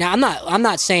right. Now I'm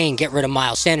not saying get rid of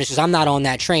Miles Sanders because I'm not on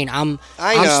that train. I'm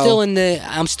still in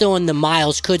the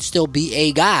Miles could still be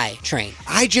a guy train.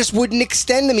 I just wouldn't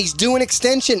extend him. He's doing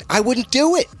extension. I wouldn't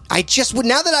do it. I just would.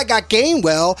 Now that I got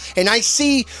Gainwell and I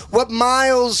see what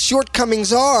Miles'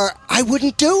 shortcomings are, I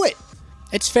wouldn't do it.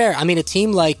 It's fair. I mean, a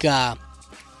team like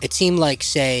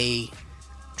say.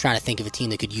 Trying to think of a team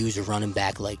that could use a running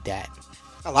back like that.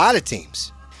 A lot of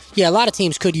teams. Yeah, a lot of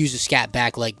teams could use a scat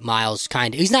back like Miles,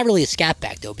 kind of. He's not really a scat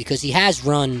back, though, because he has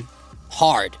run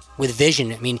hard with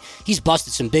vision. I mean, he's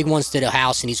busted some big ones to the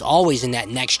house, and he's always in that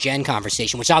next-gen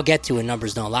conversation, which I'll get to in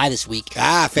Numbers Don't Lie this week.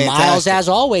 Fantastic. Miles, as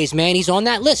always, man, he's on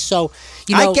that list. So,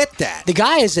 I get that. The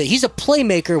guy he's a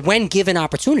playmaker when given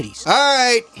opportunities. All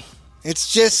right.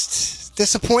 It's just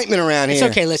disappointment around here.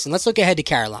 It's okay. Listen, let's look ahead to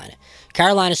Carolina.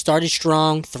 Carolina started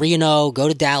strong, 3-0, go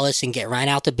to Dallas and get right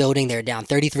out the building. They're down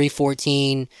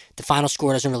 33-14. The final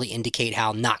score doesn't really indicate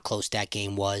how not close that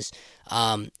game was.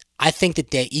 I think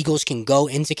that the Eagles can go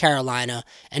into Carolina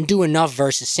and do enough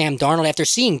versus Sam Darnold. After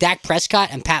seeing Dak Prescott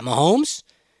and Pat Mahomes,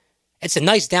 it's a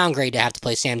nice downgrade to have to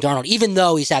play Sam Darnold. Even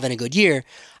though he's having a good year,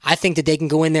 I think that they can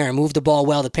go in there and move the ball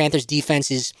well. The Panthers'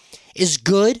 defense is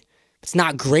good. It's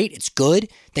not great. It's good.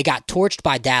 They got torched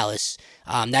by Dallas.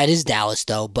 That is Dallas,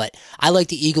 though. But I like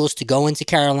the Eagles to go into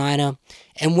Carolina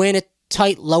and win a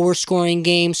tight, lower-scoring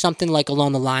game, something like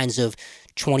along the lines of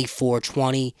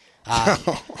 24-20,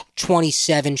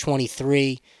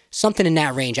 27-23, something in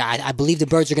that range. I believe the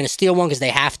Birds are going to steal one because they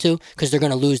have to, because they're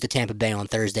going to lose to Tampa Bay on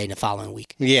Thursday the following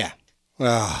week. Yeah.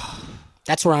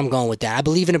 That's where I'm going with that. I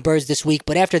believe in the Birds this week,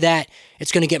 but after that,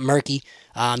 it's going to get murky.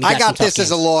 I got this as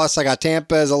a loss. I got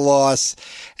Tampa as a loss,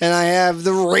 and I have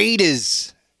the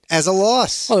Raiders as a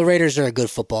loss. Well, the Raiders are a good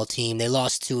football team. They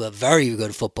lost to a very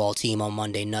good football team on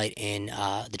Monday night in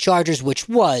the Chargers, which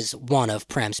was one of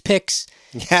Prem's picks,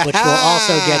 which we'll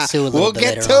also get to a little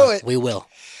bit later on. We will.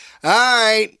 All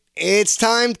right. It's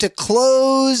time to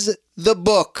close the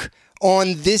book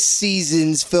on this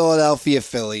season's Philadelphia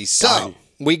Phillies. So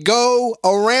we go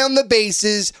around the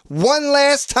bases one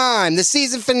last time, the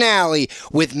season finale,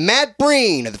 with Matt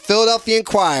Breen of the Philadelphia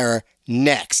Inquirer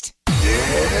next.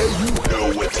 Yeah, you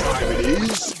know what time it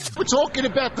is. We're talking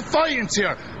about the Fightins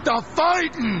here. The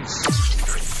Fightins!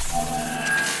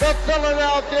 The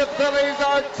Philadelphia Phillies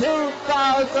are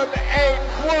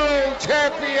 2008 World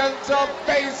Champions of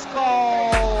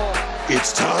Baseball.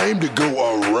 It's time to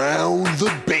go around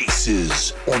the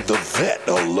bases on the Vet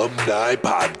Alumni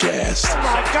Podcast. Oh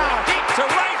my God! Deep to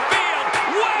right field,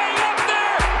 way up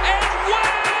there, and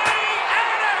way out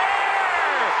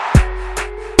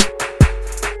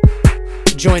of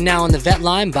here! Joined now on the Vet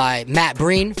Line by Matt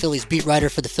Breen, Phillies beat writer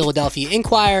for the Philadelphia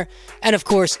Inquirer, and of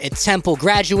course, a Temple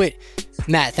graduate.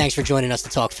 Matt, thanks for joining us to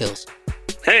talk Phils.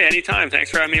 Hey, anytime.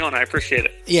 Thanks for having me on. I appreciate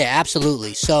it. Yeah,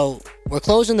 absolutely. So we're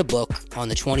closing the book on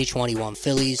the 2021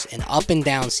 Phillies, an up and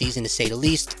down season to say the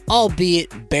least,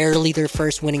 albeit barely their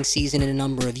first winning season in a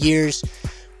number of years.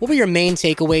 What were your main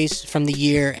takeaways from the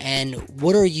year, and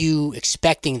what are you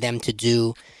expecting them to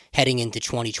do heading into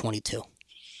 2022?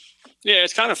 Yeah,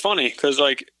 it's kind of funny because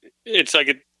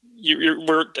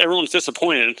everyone's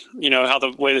disappointed, how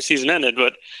the way the season ended.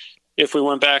 But if we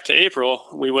went back to April,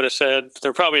 we would have said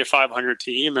they're probably a 500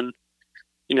 team, and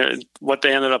what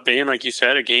they ended up being, like you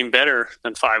said, a game better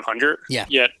than 500. Yeah.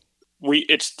 Yet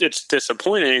it's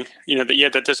disappointing. That you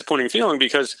had that disappointing feeling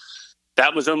because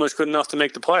that was almost good enough to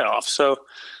make the playoffs. So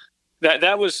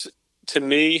that was, to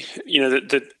me,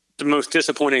 the most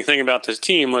disappointing thing about this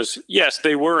team was, yes,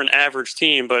 they were an average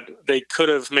team, but they could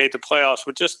have made the playoffs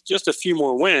with just a few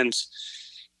more wins.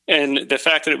 And the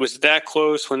fact that it was that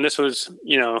close when this was,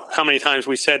 how many times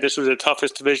we said this was the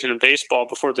toughest division in baseball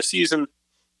before the season,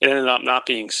 it ended up not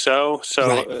being so. So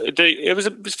Right. It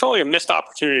was probably a missed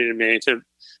opportunity to me to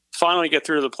finally get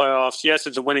through the playoffs. Yes,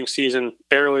 it's a winning season,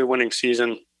 barely a winning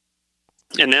season.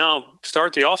 And now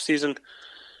start the offseason.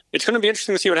 It's going to be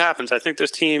interesting to see what happens. I think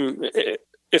this team,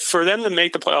 if for them to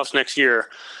make the playoffs next year,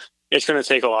 it's going to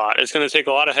take a lot. It's going to take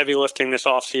a lot of heavy lifting this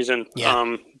offseason.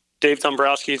 Yeah. Dave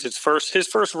Dombrowski's his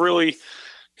first real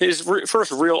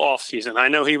offseason. I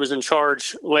know he was in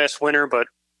charge last winter, but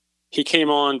he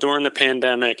came on during the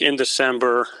pandemic in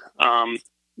December, kind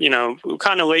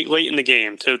of late in the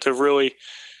game to really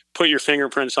put your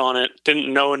fingerprints on it.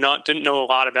 Didn't know a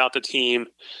lot about the team.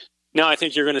 Now I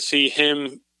think you're going to see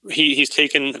him. He's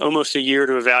taken almost a year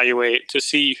to evaluate, to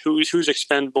see who's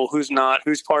expendable, who's not,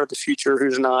 who's part of the future,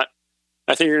 who's not.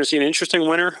 I think you're going to see an interesting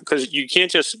winter because you can't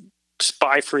just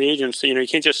buy free agents. You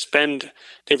can't just spend.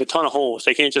 They have a ton of holes.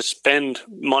 They can't just spend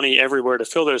money everywhere to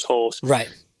fill those holes. Right.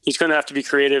 He's going to have to be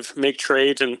creative, make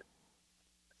trades, and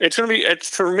it's for me,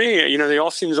 the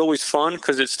offseason is always fun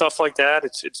because it's stuff like that.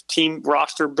 It's team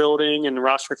roster building and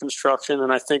roster construction,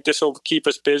 and I think this will keep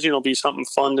us busy. It'll be something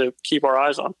fun to keep our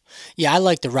eyes on. Yeah, I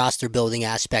like the roster building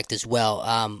aspect as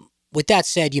well. With that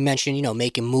said, you mentioned,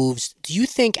 making moves. Do you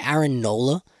think Aaron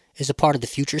Nola is a part of the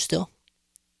future still?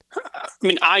 I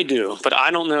mean, I do, but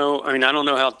I don't know. I don't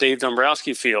know how Dave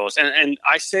Dombrowski feels. And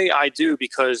I say I do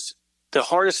because the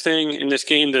hardest thing in this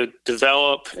game to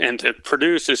develop and to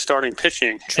produce is starting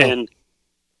pitching. True. And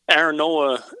Aaron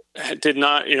Nola did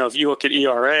not, if you look at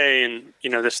ERA and, the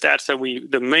stats that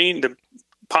the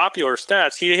popular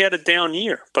stats, he had a down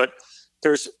year. But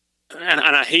there's, and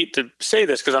I hate to say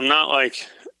this because I'm not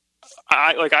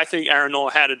I think Aaron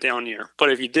Nola had a down year. But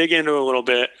if you dig into it a little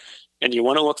bit and you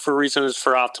want to look for reasons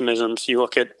for optimism, so you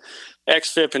look at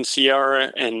XFIP and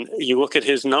Sierra, and you look at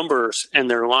his numbers, and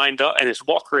they're lined up, and his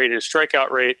walk rate and his strikeout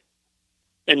rate,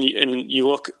 and you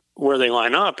look where they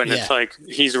line up, and it's like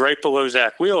he's right below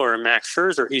Zach Wheeler and Max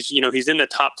Scherzer. He's in the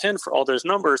top 10 for all those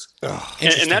numbers,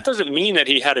 and that doesn't mean that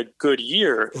he had a good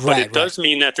year, but it does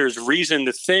mean that there's reason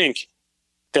to think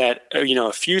that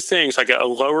a few things like a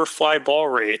lower fly ball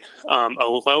rate, a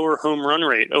lower home run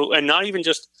rate, and not even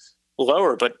just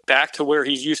lower, but back to where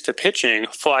he's used to pitching,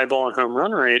 fly ball and home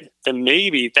run rate, then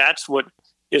maybe that's what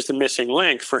is the missing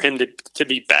link for him to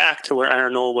be back to where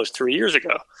Aaron Nola was 3 years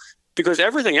ago. Because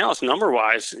everything else,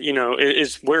 number-wise,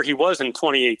 is where he was in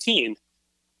 2018.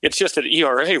 It's just that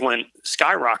ERA went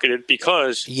skyrocketed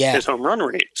because his home run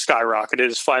rate skyrocketed,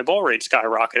 his fly ball rate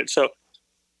skyrocketed. So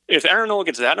if Aaron Nola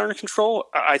gets that under control,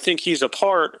 I think he's a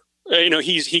part,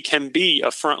 he can be a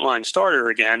frontline starter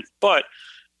again. But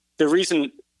the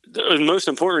most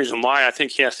important reason why I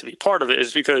think he has to be part of it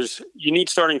is because you need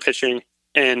starting pitching,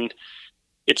 and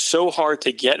it's so hard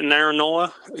to get an Aaron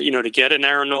Nola,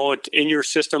 in your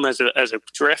system as a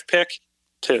draft pick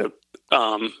to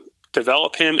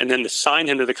develop him and then to sign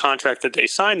him to the contract that they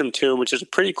signed him to, which is a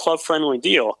pretty club-friendly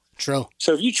deal. True.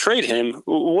 So if you trade him,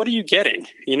 what are you getting?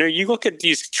 You look at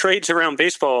these trades around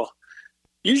baseball,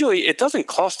 usually it doesn't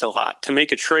cost a lot to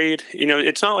make a trade.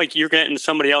 It's not like you're getting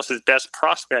somebody else's best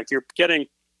prospect. You're getting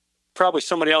probably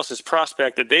somebody else's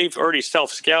prospect that they've already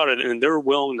self-scouted and they're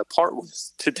willing to part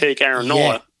with to take Aaron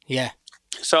Nola. Yeah.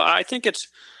 So I think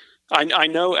I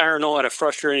know Aaron Nola had a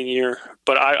frustrating year,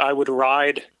 but I would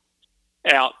ride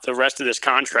out the rest of this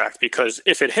contract because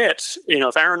if it hits,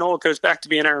 if Aaron Nola goes back to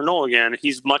being Aaron Nola again,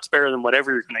 he's much better than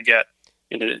whatever you're going to get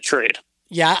in a trade.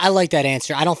 Yeah, I like that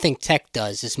answer. I don't think Tek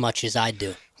does as much as I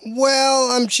do.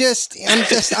 Well, I'm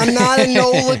not a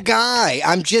Nola guy.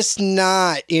 I'm just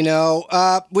not,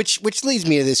 which leads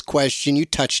me to this question. You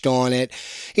touched on it.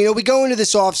 We go into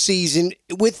this offseason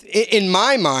in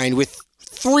my mind, with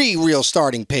 3 real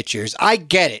starting pitchers. I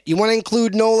get it. You want to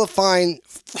include Nola, fine,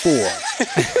 4.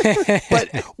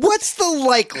 But what's the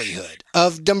likelihood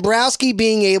of Dombrowski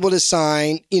being able to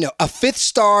sign, a 5th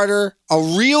starter, a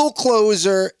real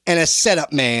closer, and a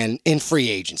setup man in free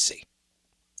agency?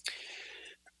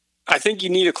 I think you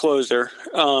need a closer.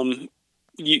 I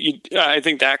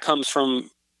think that comes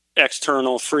from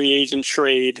external free agent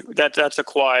trade that's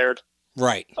acquired.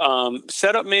 Right.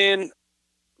 Setup man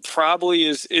probably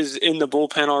is in the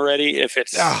bullpen already. If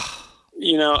it's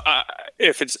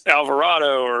if it's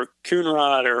Alvarado or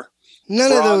Coonrod or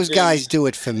none of those guys do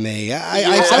it for me.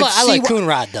 I like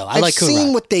Coonrod though. I like Coonrod. I've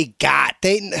seen what they got.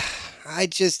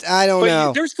 I don't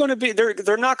know. There's going to be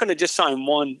they're not going to just sign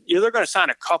one. They're going to sign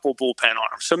a couple bullpen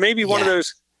arms. So maybe one of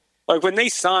those, like when they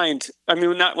signed. I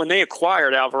mean, not when they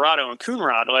acquired Alvarado and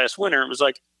Coonrod last winter. It was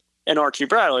like, and Archie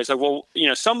Bradley. It's like, well,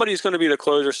 somebody's going to be the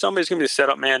closer. Somebody's going to be the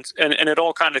setup man, and it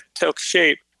all kind of took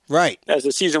shape right as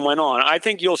the season went on. I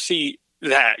think you'll see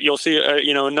that. You'll see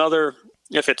another,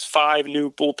 if it's 5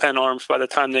 new bullpen arms by the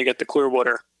time they get to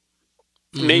Clearwater.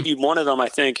 Mm-hmm. Maybe one of them, I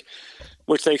think,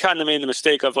 which they kind of made the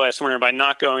mistake of last winter by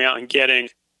not going out and getting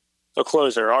a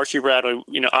closer. Archie Bradley,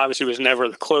 obviously was never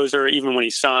the closer. Even when he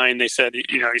signed, they said,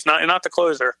 he's not the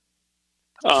closer.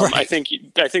 Right. I think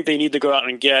they need to go out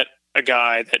and get a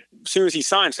guy that as soon as he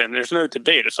signs him, there's no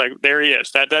debate. It's like, there he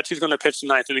is. That's who's going to pitch the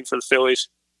 9th inning for the Phillies.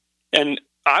 And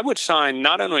I would sign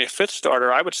not only a 5th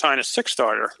starter, I would sign a 6th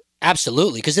starter.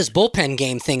 Absolutely, because this bullpen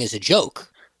game thing is a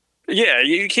joke. Yeah,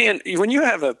 you can't, when you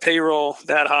have a payroll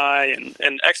that high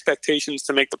and expectations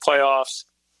to make the playoffs,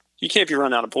 you can't be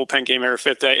running out a bullpen game every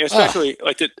 5th day, especially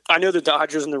I know the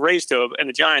Dodgers and the Rays do it and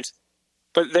the Giants,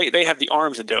 but they have the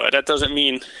arms to do it. That doesn't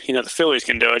mean, the Phillies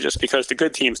can do it just because the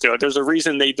good teams do it. There's a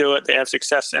reason they do it. They have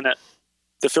success in it.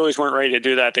 The Phillies weren't ready to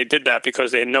do that. They did that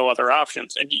because they had no other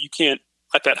options, and you can't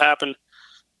let that happen.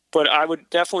 But I would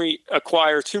definitely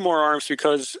acquire 2 more arms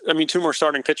 2 more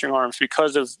starting pitching arms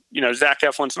because of, Zach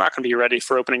Eflin's not going to be ready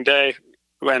for opening day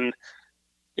when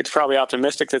it's probably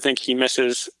optimistic to think he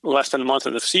misses less than a month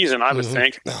of the season, I would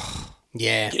think.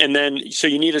 Yeah. And then, so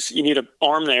you need an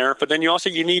arm there, but then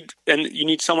you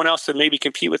need someone else to maybe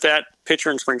compete with that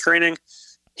pitcher in spring training.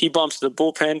 He bumps the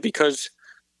bullpen because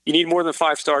you need more than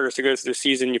 5 starters to go through the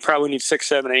season. You probably need 6,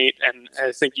 7, 8. And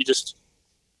I think you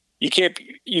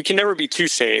can never be too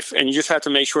safe. And you just have to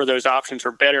make sure those options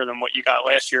are better than what you got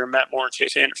last year, Matt Moore and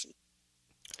Chase Anderson.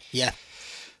 Yeah.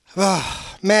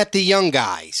 Matt, the young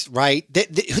guys, right?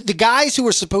 The guys who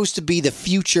are supposed to be the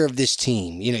future of this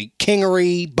team,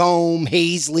 Kingery, Bohm,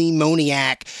 Hazley,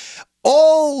 Moniak,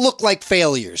 all look like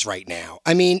failures right now.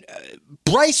 I mean,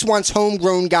 Bryce wants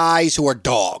homegrown guys who are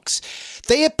dogs.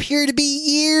 They appear to be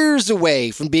years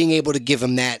away from being able to give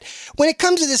him that. When it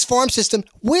comes to this farm system,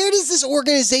 where does this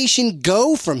organization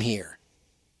go from here?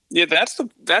 Yeah, that's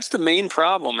the main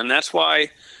problem. And that's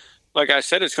why, like I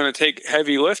said, it's going to take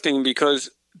heavy lifting because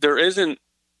there's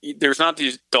not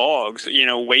these dogs,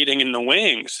 waiting in the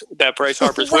wings that Bryce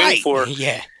Harper's waiting for.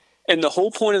 Yeah. And the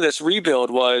whole point of this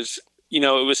rebuild was,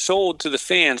 it was sold to the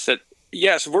fans that,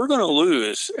 yes, we're going to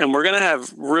lose and we're going to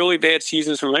have really bad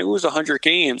seasons. We might lose 100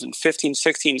 games in 15,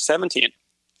 16, 17.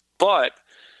 But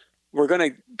we're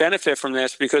going to benefit from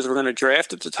this because we're going to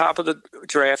draft at the top of the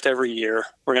draft every year.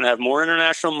 We're going to have more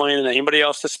international money than anybody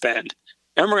else to spend.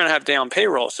 And we're going to have down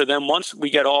payroll. So then once we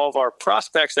get all of our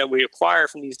prospects that we acquire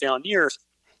from these down years,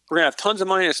 we're going to have tons of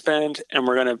money to spend and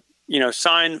we're going to,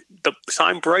 sign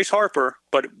Bryce Harper.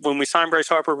 But when we sign Bryce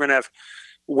Harper, we're going to have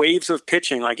waves of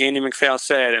pitching, like Andy McPhail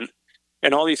said,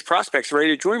 and all these prospects ready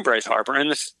to join Bryce Harper.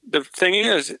 And the thing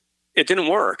is, it didn't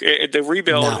work. The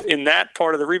rebuild in that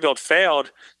part of the rebuild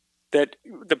failed. That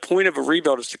the point of a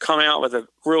rebuild is to come out with a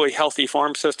really healthy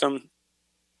farm system.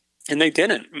 And they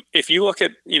didn't. If you look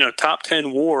at, top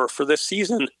 10 WAR for this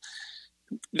season,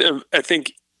 I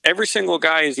think every single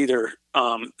guy is either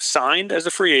signed as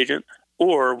a free agent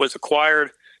or was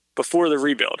acquired before the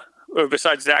rebuild.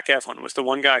 Besides Zach Eflin was the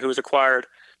one guy who was acquired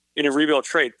in a rebuild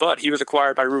trade, but he was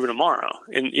acquired by Ruben Amaro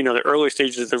in, the early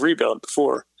stages of the rebuild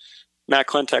before Matt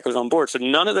Klentak was on board. So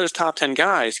none of those top 10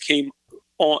 guys came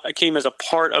as a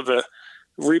part of a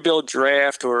rebuild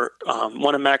draft or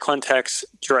one of Matt Klentak's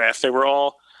drafts. They were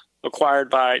all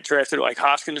drafted like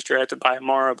Hoskins, drafted by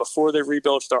Amaro before the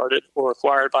rebuild started, or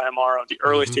acquired by Amaro in the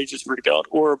early stages of rebuild,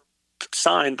 or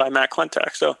signed by Matt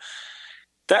Klentak. So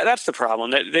that's the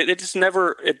problem. It just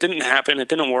never, it didn't happen. It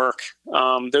didn't work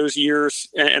those years.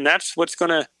 And that's what's going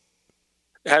to,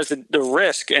 has the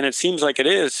risk, and it seems like it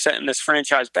is, setting this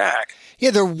franchise back.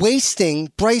 Yeah, they're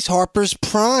wasting Bryce Harper's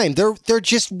prime. They're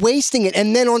just wasting it.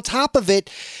 And then on top of it,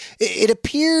 it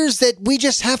appears that we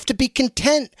just have to be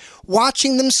content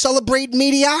watching them celebrate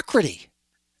mediocrity.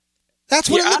 That's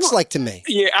what it looks like to me.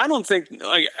 Yeah, I don't think,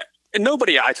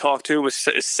 nobody I talked to is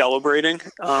celebrating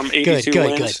 82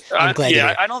 wins. Good. I'm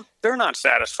glad they're not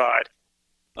satisfied.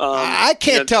 I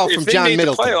can't tell from John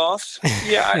Middleton. The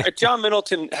playoffs, John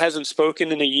Middleton hasn't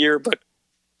spoken in a year, but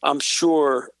I'm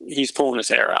sure he's pulling his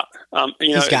hair out.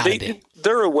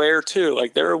 They're aware too.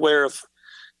 They're aware of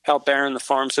how barren the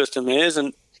farm system is,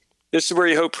 and this is where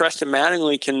you hope Preston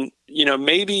Mattingly can.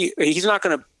 Maybe he's not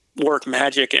going to work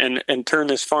magic and turn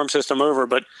this farm system over,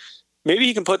 but maybe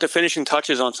he can put the finishing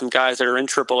touches on some guys that are in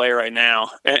AAA right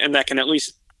now, and that can at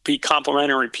least be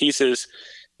complementary pieces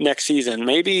next season.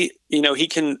 Maybe, he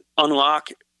can unlock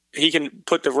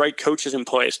put the right coaches in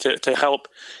place to help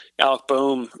Alec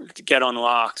Boehm get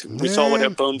unlocked. We saw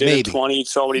what Boehm did in 20.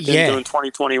 Saw what he did in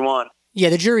 2021. Yeah,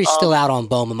 the jury's still out on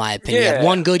Boehm, in my opinion. Yeah.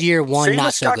 One good year, one Same not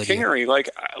with so Scott good Kingery. year. Like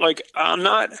I'm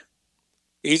not.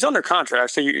 He's under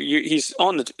contract, so he's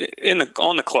on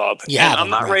the club. Yeah, and I'm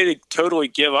not ready to totally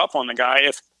give up on the guy.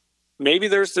 If maybe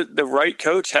there's the right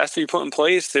coach has to be put in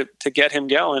place to get him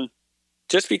going,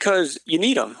 just because you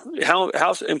need him. How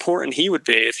important he would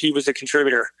be if he was a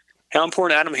contributor. How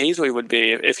important Adam Hazley would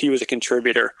be if he was a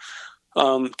contributor.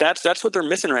 That's what they're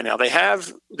missing right now. They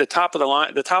have the top of the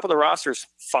line, the top of the roster is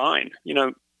fine.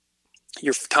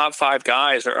 Your top 5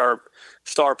 guys are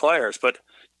star players, but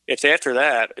it's after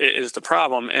that is the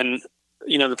problem. And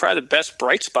probably the best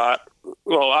bright spot.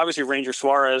 Well, obviously Ranger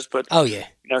Suarez, but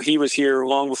he was here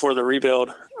long before the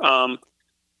rebuild.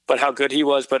 But how good he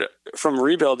was, but from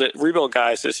rebuild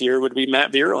guys this year would be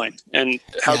Matt Vierling, and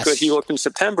how good he looked in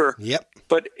September. Yep.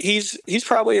 But he's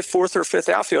probably a 4th or 5th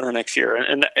outfielder next year,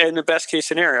 and in the best case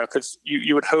scenario, because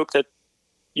you would hope that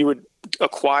you would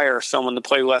acquire someone to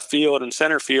play left field and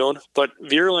center field. But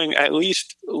Vierling at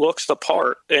least looks the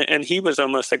part, and he was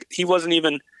almost like he wasn't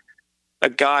even a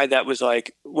guy that was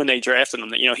like when they drafted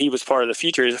him. He was part of the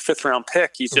future. He's a 5th round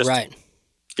pick. He's just right.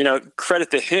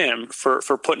 Credit to him for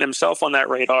putting himself on that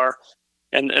radar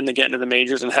and to get into the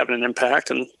majors and having an impact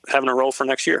and having a role for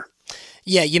next year.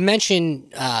 Yeah, you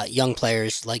mentioned young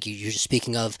players like you're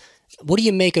speaking of. What do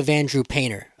you make of Andrew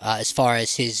Painter as far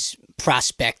as his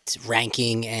prospect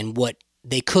ranking and what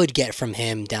they could get from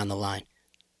him down the line?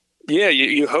 Yeah,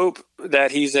 you hope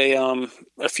that he's a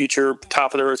future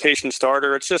top of the rotation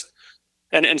starter. It's just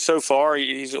and so far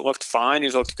he's looked fine.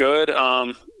 He's looked good.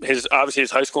 His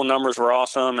high school numbers were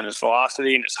awesome, and his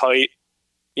velocity and his height.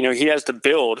 He has the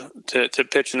build to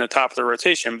pitch in the top of the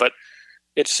rotation, but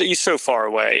he's so far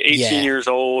away. 18 years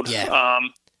old. Yeah.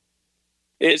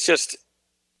 It's just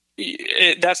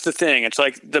that's the thing. It's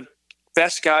like the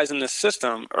best guys in the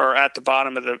system are at the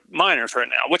bottom of the minors right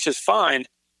now, which is fine.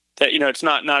 That it's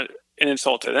not an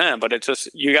insult to them, but it's just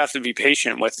you have to be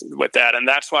patient with that, and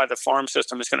that's why the farm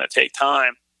system is going to take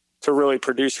time to really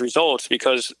produce results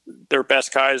because their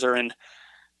best guys are in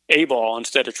A-ball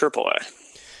instead of AAA.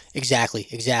 Exactly.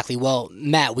 Well,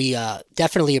 Matt, we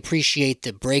definitely appreciate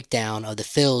the breakdown of the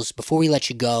Phils. Before we let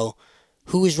you go,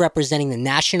 who is representing the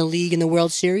National League in the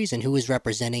World Series and who is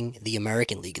representing the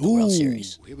American League in the World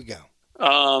Series? Here we go.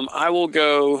 I will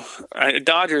go.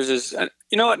 Dodgers is.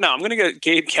 You know what? No, I'm going to go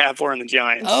Gabe Kapler and the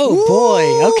Giants. Oh,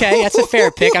 boy. Okay, that's a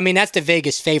fair pick. I mean, that's the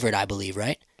Vegas favorite, I believe,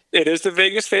 right? It is the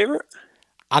Vegas favorite?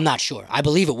 I'm not sure. I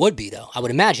believe it would be, though. I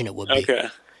would imagine it would be. Okay.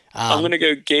 I'm going to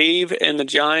go Gabe and the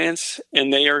Giants,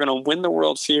 and they are going to win the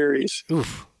World Series.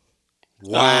 Oof.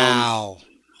 Wow.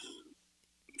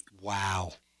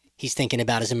 Wow. He's thinking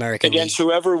about his American against League.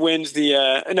 Whoever wins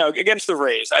against the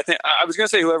Rays. I was going to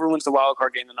say whoever wins the wild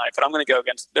card game tonight, but I'm going to go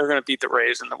they're going to beat the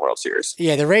Rays in the World Series.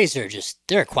 Yeah, the Rays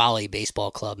they're a quality baseball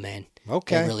club, man.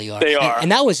 Okay. They really are. They are.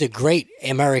 And that was a great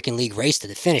American League race to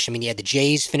the finish. I mean, you had the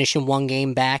Jays finishing 1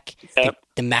 game back, yep.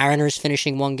 the Mariners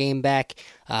finishing 1 game back.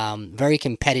 Very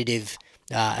competitive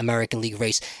American League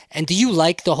race. And do you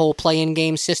like the whole play-in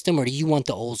game system, or do you want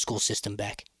the old school system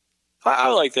back? I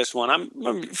like this one.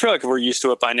 I feel like we're used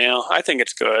to it by now. I think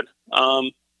it's good.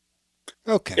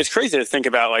 Okay. It's crazy to think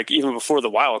about, like, even before the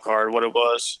wild card, what it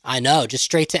was. I know, just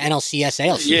straight to NLCS,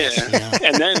 ALCS. Yeah.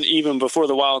 And then even before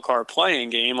the wild card playing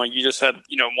game, like, you just had,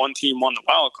 one team won the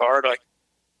wild card. Like,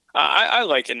 I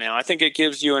like it now. I think it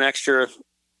gives you an extra,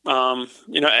 an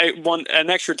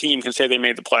extra team can say they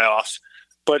made the playoffs.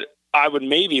 But I would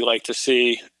maybe like to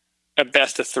see a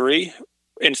best of 3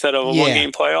 instead of a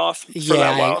 1-game playoff for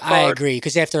that wild card. I agree,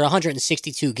 because after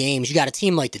 162 games, you got a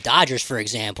team like the Dodgers, for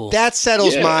example. That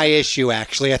settles my issue,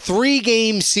 actually. A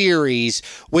 3-game series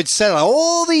would settle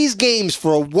all these games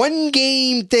for a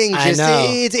 1-game thing. I know.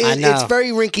 It's very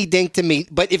rinky-dink to me.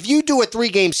 But if you do a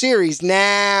 3-game series,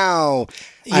 now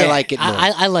I like it more.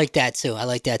 I like that, too.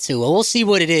 Well, we'll see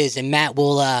what it is. And, Matt,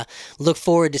 we'll look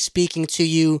forward to speaking to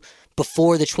you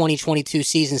before the 2022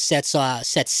 season sets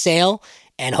sail.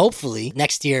 And hopefully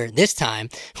next year, this time,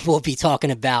 we'll be talking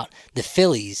about the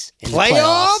Phillies in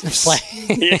playoffs. The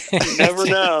playoffs. You never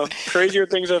know. Crazier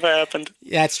things have happened.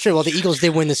 Yeah, that's true. Well, the Eagles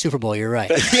did win the Super Bowl. You're right.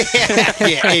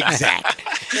 yeah,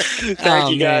 exactly.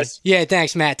 Thank you, guys. Man. Yeah,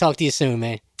 thanks, Matt. Talk to you soon,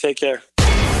 man. Take care.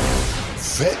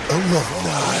 Vet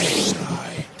Alumni.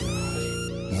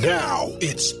 Now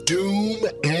it's doom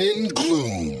and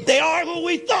gloom. They are who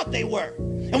we thought they were.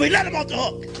 And we let them off the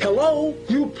hook. Hello,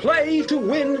 you play to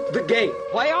win the game.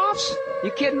 Playoffs?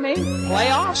 You kidding me?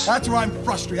 Playoffs? That's where I'm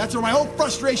frustrated. That's where my whole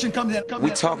frustration comes in. We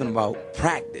talking about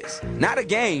practice. Not a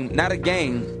game.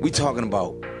 We talking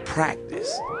about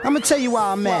practice. I'm gonna tell you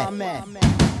why I'm mad.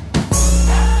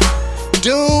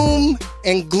 Doom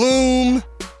and gloom,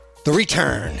 the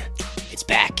return. It's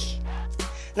back.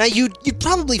 Now, you'd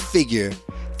probably figure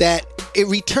that it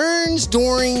returns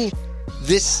during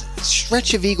this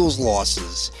stretch of Eagles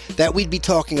losses that we'd be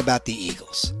talking about the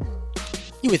Eagles.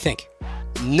 You would think.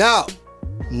 No.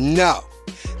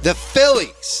 The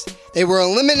Phillies, they were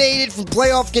eliminated from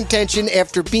playoff contention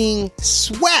after being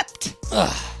swept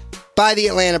by the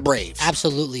Atlanta Braves.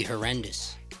 Absolutely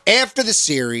horrendous. After the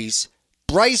series,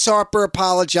 Bryce Harper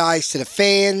apologized to the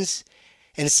fans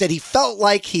and said he felt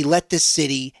like he let the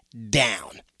city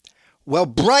down. Well,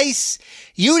 Bryce,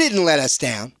 you didn't let us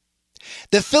down.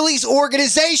 The Phillies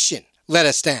organization let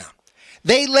us down.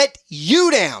 They let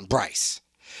you down, Bryce.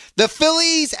 The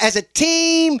Phillies as a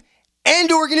team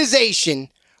and organization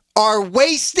are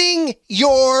wasting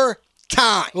your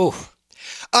time. Oof.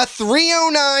 A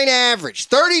 309 average,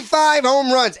 35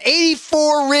 home runs,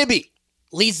 84 ribby.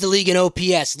 Leads the league in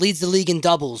OPS, leads the league in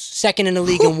doubles, second in the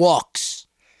league in walks.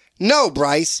 No,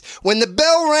 Bryce. When the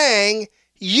bell rang,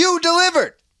 you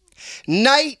delivered.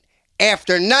 Night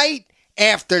after night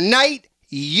after night,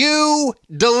 you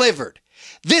delivered.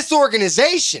 This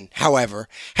organization, however,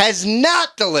 has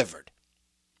not delivered.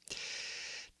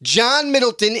 John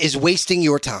Middleton is wasting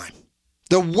your time.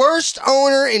 The worst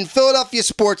owner in Philadelphia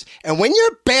sports, and when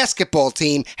your basketball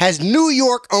team has New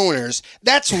York owners,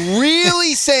 that's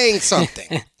really saying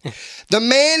something. The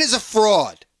man is a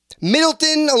fraud.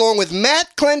 Middleton, along with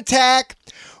Matt Klentak,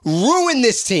 ruined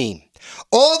this team.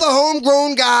 All the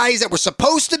homegrown guys that were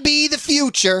supposed to be the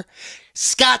future,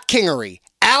 Scott Kingery,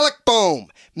 Alec Boehm,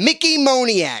 Mickey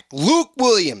Moniak, Luke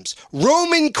Williams,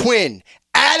 Roman Quinn,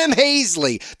 Adam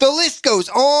Hazley, the list goes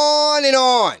on and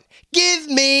on. Give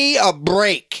me a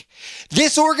break.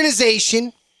 This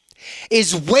organization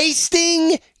is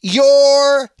wasting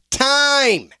your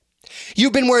time.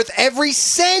 You've been worth every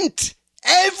cent,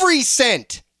 every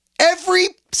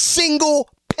single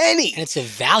penny. And it's a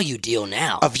value deal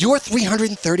now. Of your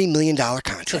 $330 million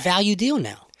contract. It's a value deal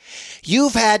now.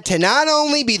 You've had to not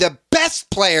only be the best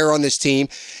player on this team,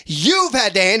 you've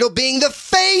had to handle being the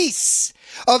face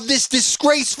of this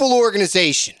disgraceful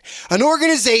organization. An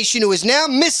organization who has now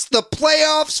missed the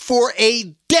playoffs for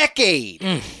a decade.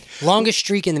 Longest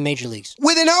streak in the major leagues.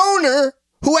 With an owner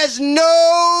who has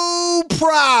no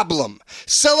problem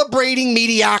celebrating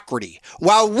mediocrity,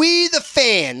 while we, the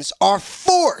fans, are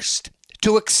forced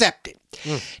to accept it.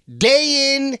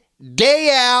 Day in, day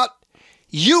out,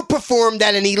 you performed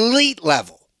at an elite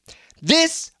level.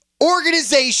 This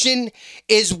organization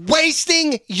is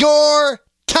wasting your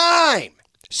time.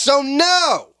 So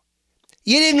no,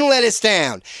 you didn't let us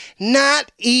down.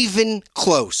 Not even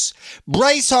close.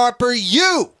 Bryce Harper,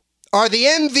 you are the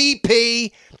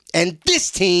MVP, and this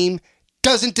team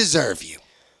doesn't deserve you.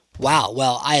 Wow,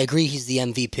 well, I agree he's the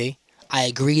MVP. I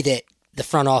agree that the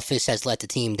front office has let the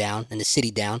team down and the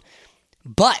city down.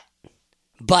 But,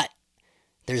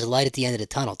 there's a light at the end of the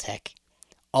tunnel, Tek.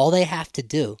 All they have to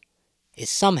do is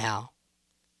somehow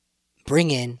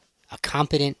bring in a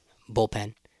competent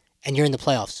bullpen, and you're in the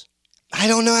playoffs. I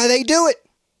don't know how they do it.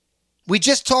 We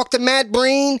just talked to Matt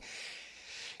Breen.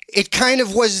 It kind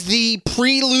of was the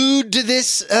prelude to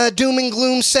this doom and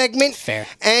gloom segment. Fair.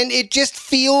 And it just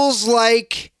feels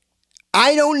like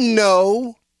I don't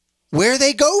know where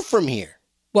they go from here.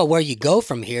 Well, where you go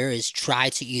from here is try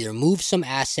to either move some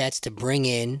assets to bring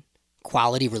in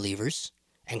quality relievers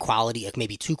and quality, like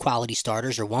maybe 2 quality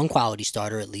starters or 1 quality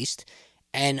starter at least.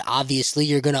 And obviously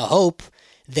you're going to hope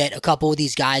that a couple of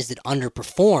these guys that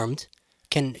underperformed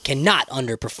cannot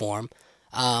underperform.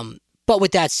 But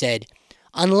with that said,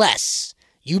 unless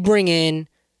you bring in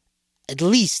at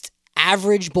least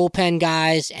average bullpen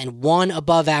guys and 1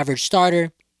 above average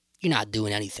starter, you're not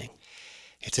doing anything.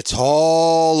 It's a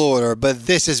tall order, but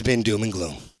this has been doom and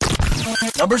gloom.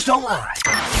 Numbers don't lie.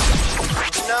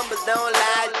 Numbers don't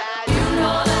lie. You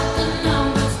know that the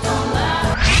numbers don't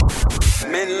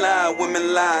lie. Men lie,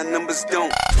 women lie, numbers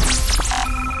don't.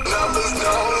 Numbers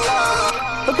don't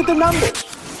lie. Look at the numbers.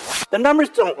 The numbers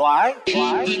don't lie.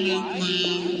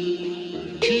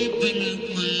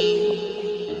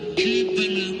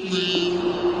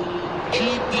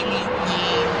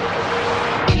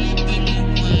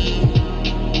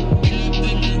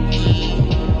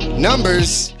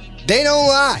 Numbers, they don't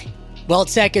lie. Well,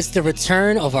 Tek, it's the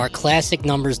return of our classic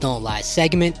Numbers Don't Lie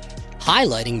segment,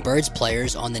 highlighting Birds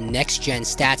players on the next-gen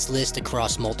stats list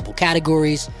across multiple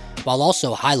categories, while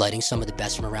also highlighting some of the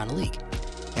best from around the league.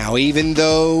 Now, even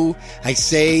though I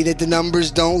say that the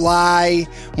numbers don't lie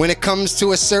when it comes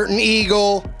to a certain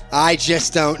Eagle, I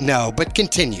just don't know, but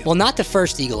continue. Well, not the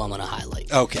first Eagle I'm going to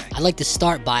highlight. Okay. I'd like to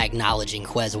start by acknowledging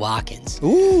Quez Watkins,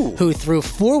 Ooh. who through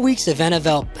 4 weeks of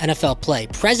NFL play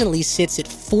presently sits at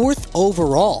 4th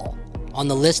overall on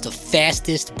the list of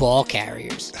fastest ball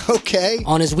carriers. Okay.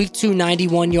 On his Week 2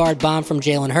 91-yard bomb from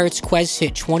Jalen Hurts, Quez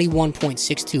hit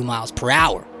 21.62 miles per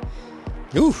hour.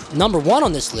 Ooh. Number 1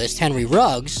 on this list, Henry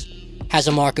Ruggs, has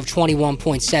a mark of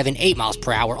 21.78 miles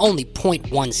per hour, only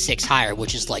 0.16 higher,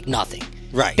 which is like nothing.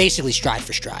 Right. Basically stride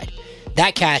for stride.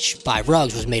 That catch by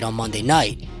Ruggs was made on Monday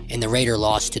night in the Raider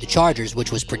loss to the Chargers,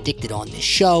 which was predicted on this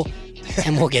show,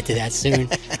 and we'll get to that soon.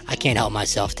 I can't help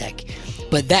myself, Tek.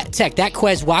 But that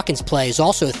Quez Watkins play is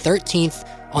also 13th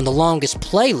on the longest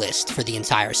play list for the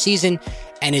entire season,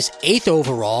 and is 8th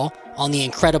overall on the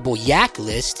incredible Yak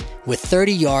list with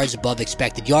 30 yards above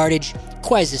expected yardage.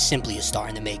 Quez is simply a star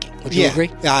in the making. Would you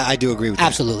agree? Yeah, I do agree with that.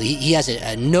 Absolutely. He has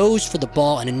a nose for the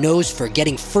ball and a nose for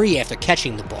getting free after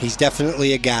catching the ball. He's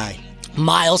definitely a guy.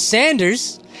 Miles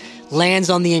Sanders lands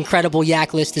on the incredible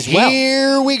Yak list as well.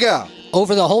 Here we go.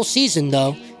 Over the whole season,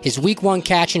 though, his Week 1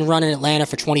 catch and run in Atlanta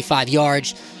for 25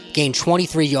 yards gained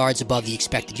 23 yards above the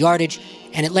expected yardage,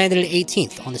 and it landed at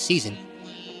 18th on the season.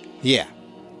 Yeah.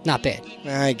 Not bad.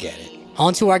 I get it.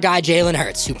 On to our guy Jalen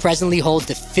Hurts, who presently holds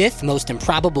the 5th most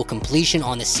improbable completion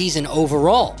on the season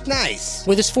overall. Nice.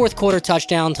 With his 4th quarter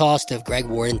touchdown toss to Greg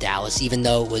Ward in Dallas, even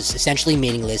though it was essentially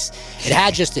meaningless, it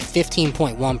had just a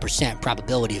 15.1%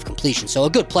 probability of completion. So a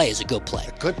good play is a good play.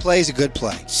 A good play is a good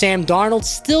play. Sam Darnold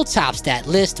still tops that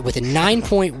list with a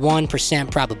 9.1%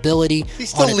 probability. He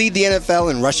still lead the NFL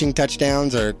in rushing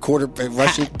touchdowns or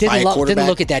rushing by a quarterback. Didn't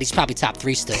look at that. He's probably top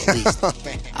 3 still at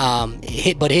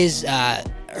least. But his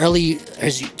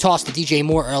toss to DJ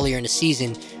Moore earlier in the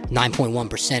season,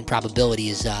 9.1% probability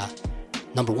is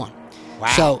number 1. Wow.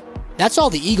 So that's all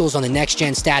the Eagles on the Next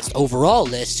Gen Stats overall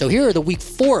list. So here are the Week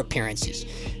 4 appearances.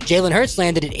 Jalen Hurts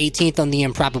landed at 18th on the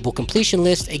improbable completion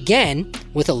list, again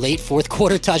with a late 4th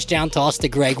quarter touchdown toss to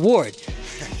Greg Ward.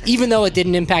 Even though it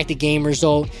didn't impact the game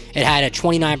result, it had a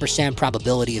 29%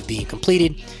 probability of being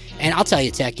completed. And I'll tell you,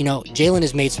 Tek, Jalen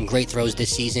has made some great throws this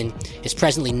season. Is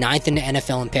presently 9th in the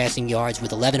NFL in passing yards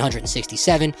with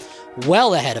 1,167,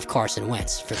 well ahead of Carson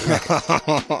Wentz, for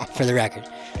the record.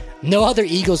 No other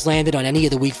Eagles landed on any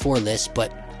of the Week 4 lists,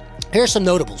 but here are some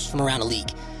notables from around the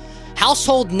league.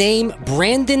 Household name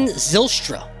Brandon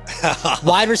Zylstra,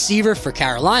 wide receiver for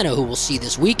Carolina, who we'll see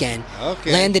this weekend,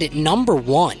 landed at number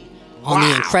 1 on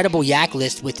the incredible Yak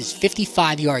list with his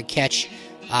 55-yard catch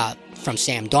from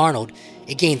Sam Darnold.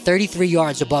 It gained 33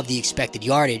 yards above the expected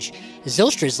yardage.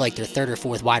 Zylstra is like their 3rd or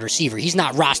 4th wide receiver. He's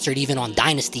not rostered even on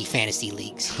Dynasty fantasy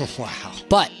leagues. Wow.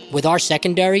 But with our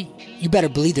secondary, you better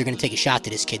believe they're going to take a shot to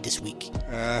this kid this week.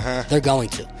 Uh-huh. They're going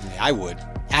to. Yeah, I would.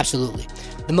 Absolutely.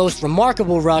 The most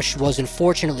remarkable rush was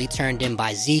unfortunately turned in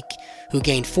by Zeke, who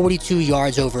gained 42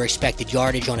 yards over expected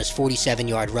yardage on his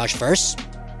 47-yard rush versus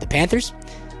the Panthers.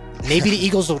 Maybe the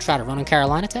Eagles will try to run on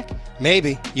Carolina, Tek?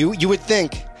 Maybe. You would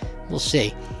think. We'll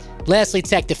see. Lastly,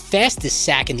 Tek, the fastest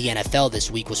sack in the NFL this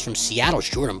week was from Seattle's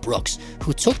Jordan Brooks,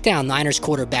 who took down Niners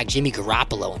quarterback Jimmy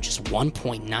Garoppolo in just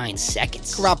 1.9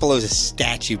 seconds. Garoppolo's a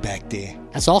statue back there.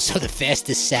 That's also the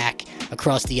fastest sack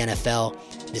across the NFL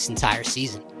this entire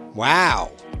season.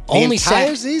 Wow. Only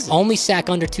sack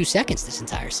under 2 seconds this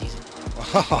entire season.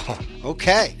 Oh,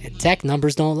 okay. Tek,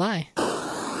 numbers don't lie.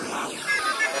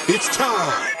 It's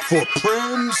time for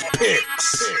Prem's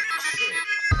Picks.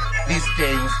 These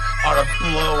games are a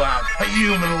blowout, a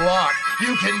human lock.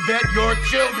 You can bet your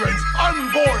children's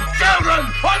unborn children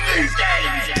on these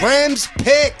games. Prem's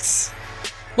Picks.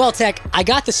 Well, Tek, I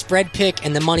got the spread pick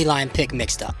and the money line pick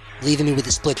mixed up, leaving me with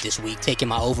a split this week, taking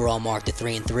my overall mark to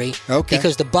 3-3. Okay.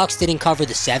 Because the Bucs didn't cover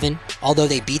the 7, although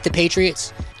they beat the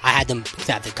Patriots. I had them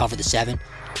to cover the 7.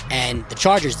 And the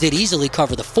Chargers did easily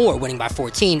cover the 4, winning by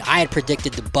 14. I had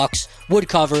predicted the Bucs would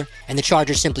cover, and the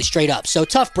Chargers simply straight up. So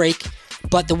tough break,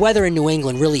 but the weather in New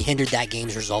England really hindered that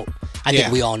game's result. I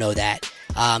think we all know that.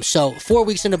 So 4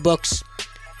 weeks in the books,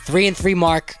 3-3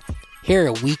 mark. Here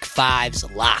are Week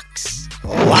 5's locks.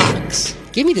 Locks.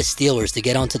 Give me the Steelers to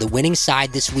get onto the winning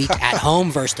side this week at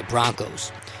home versus the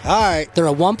Broncos. All right. They're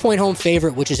a 1-point home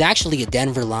favorite, which is actually a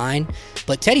Denver line,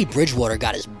 but Teddy Bridgewater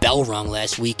got his bell rung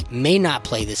last week, may not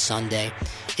play this Sunday.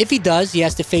 If he does, he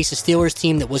has to face a Steelers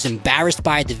team that was embarrassed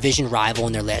by a division rival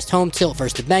in their last home tilt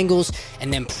versus the Bengals,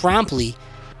 and then promptly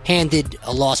handed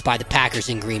a loss by the Packers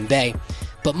in Green Bay.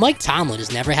 But Mike Tomlin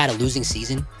has never had a losing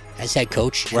season as head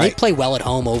coach. Right. They play well at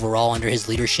home overall under his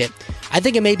leadership. I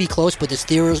think it may be close, but the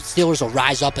Steelers will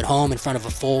rise up at home in front of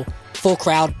a full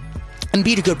crowd and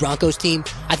beat a good Broncos team.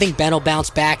 I think Ben will bounce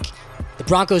back. The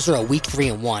Broncos are a week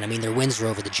 3-1. I mean, their wins are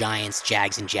over the Giants,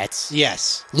 Jags, and Jets.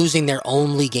 Yes. Losing their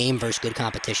only game versus good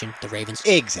competition, the Ravens.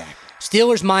 Exactly.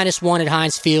 Steelers -1 at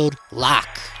Heinz Field. Lock.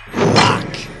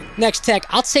 Next, Tech,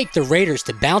 I'll take the Raiders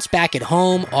to bounce back at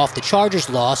home off the Chargers'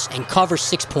 loss and cover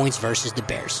 6 points versus the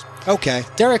Bears. Okay.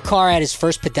 Derek Carr had his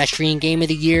first pedestrian game of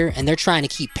the year, and they're trying to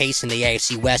keep pace in the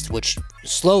AFC West, which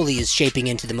slowly is shaping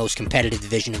into the most competitive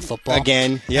division in football.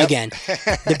 Again.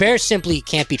 The Bears simply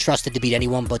can't be trusted to beat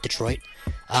anyone but Detroit.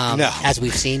 No. As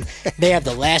we've seen. They have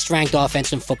the last-ranked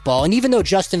offense in football, and even though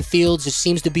Justin Fields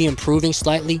seems to be improving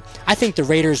slightly, I think the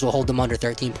Raiders will hold them under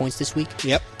 13 points this week.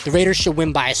 Yep. The Raiders should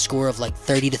win by a score of like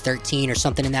 30-13 or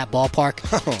something in that ballpark.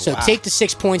 Take the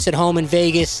 6 points at home in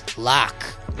Vegas. Lock.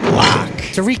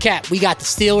 To recap, we got the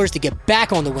Steelers to get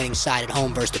back on the winning side at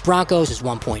home versus the Broncos as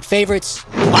 1-point favorites.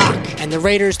 And the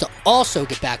Raiders to also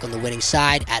get back on the winning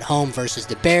side at home versus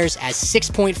the Bears as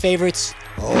 6-point favorites.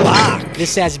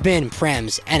 This has been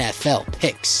Prem's NFL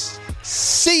Picks.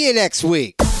 See you next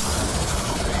week.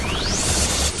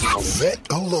 Vet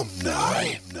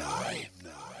Alumni.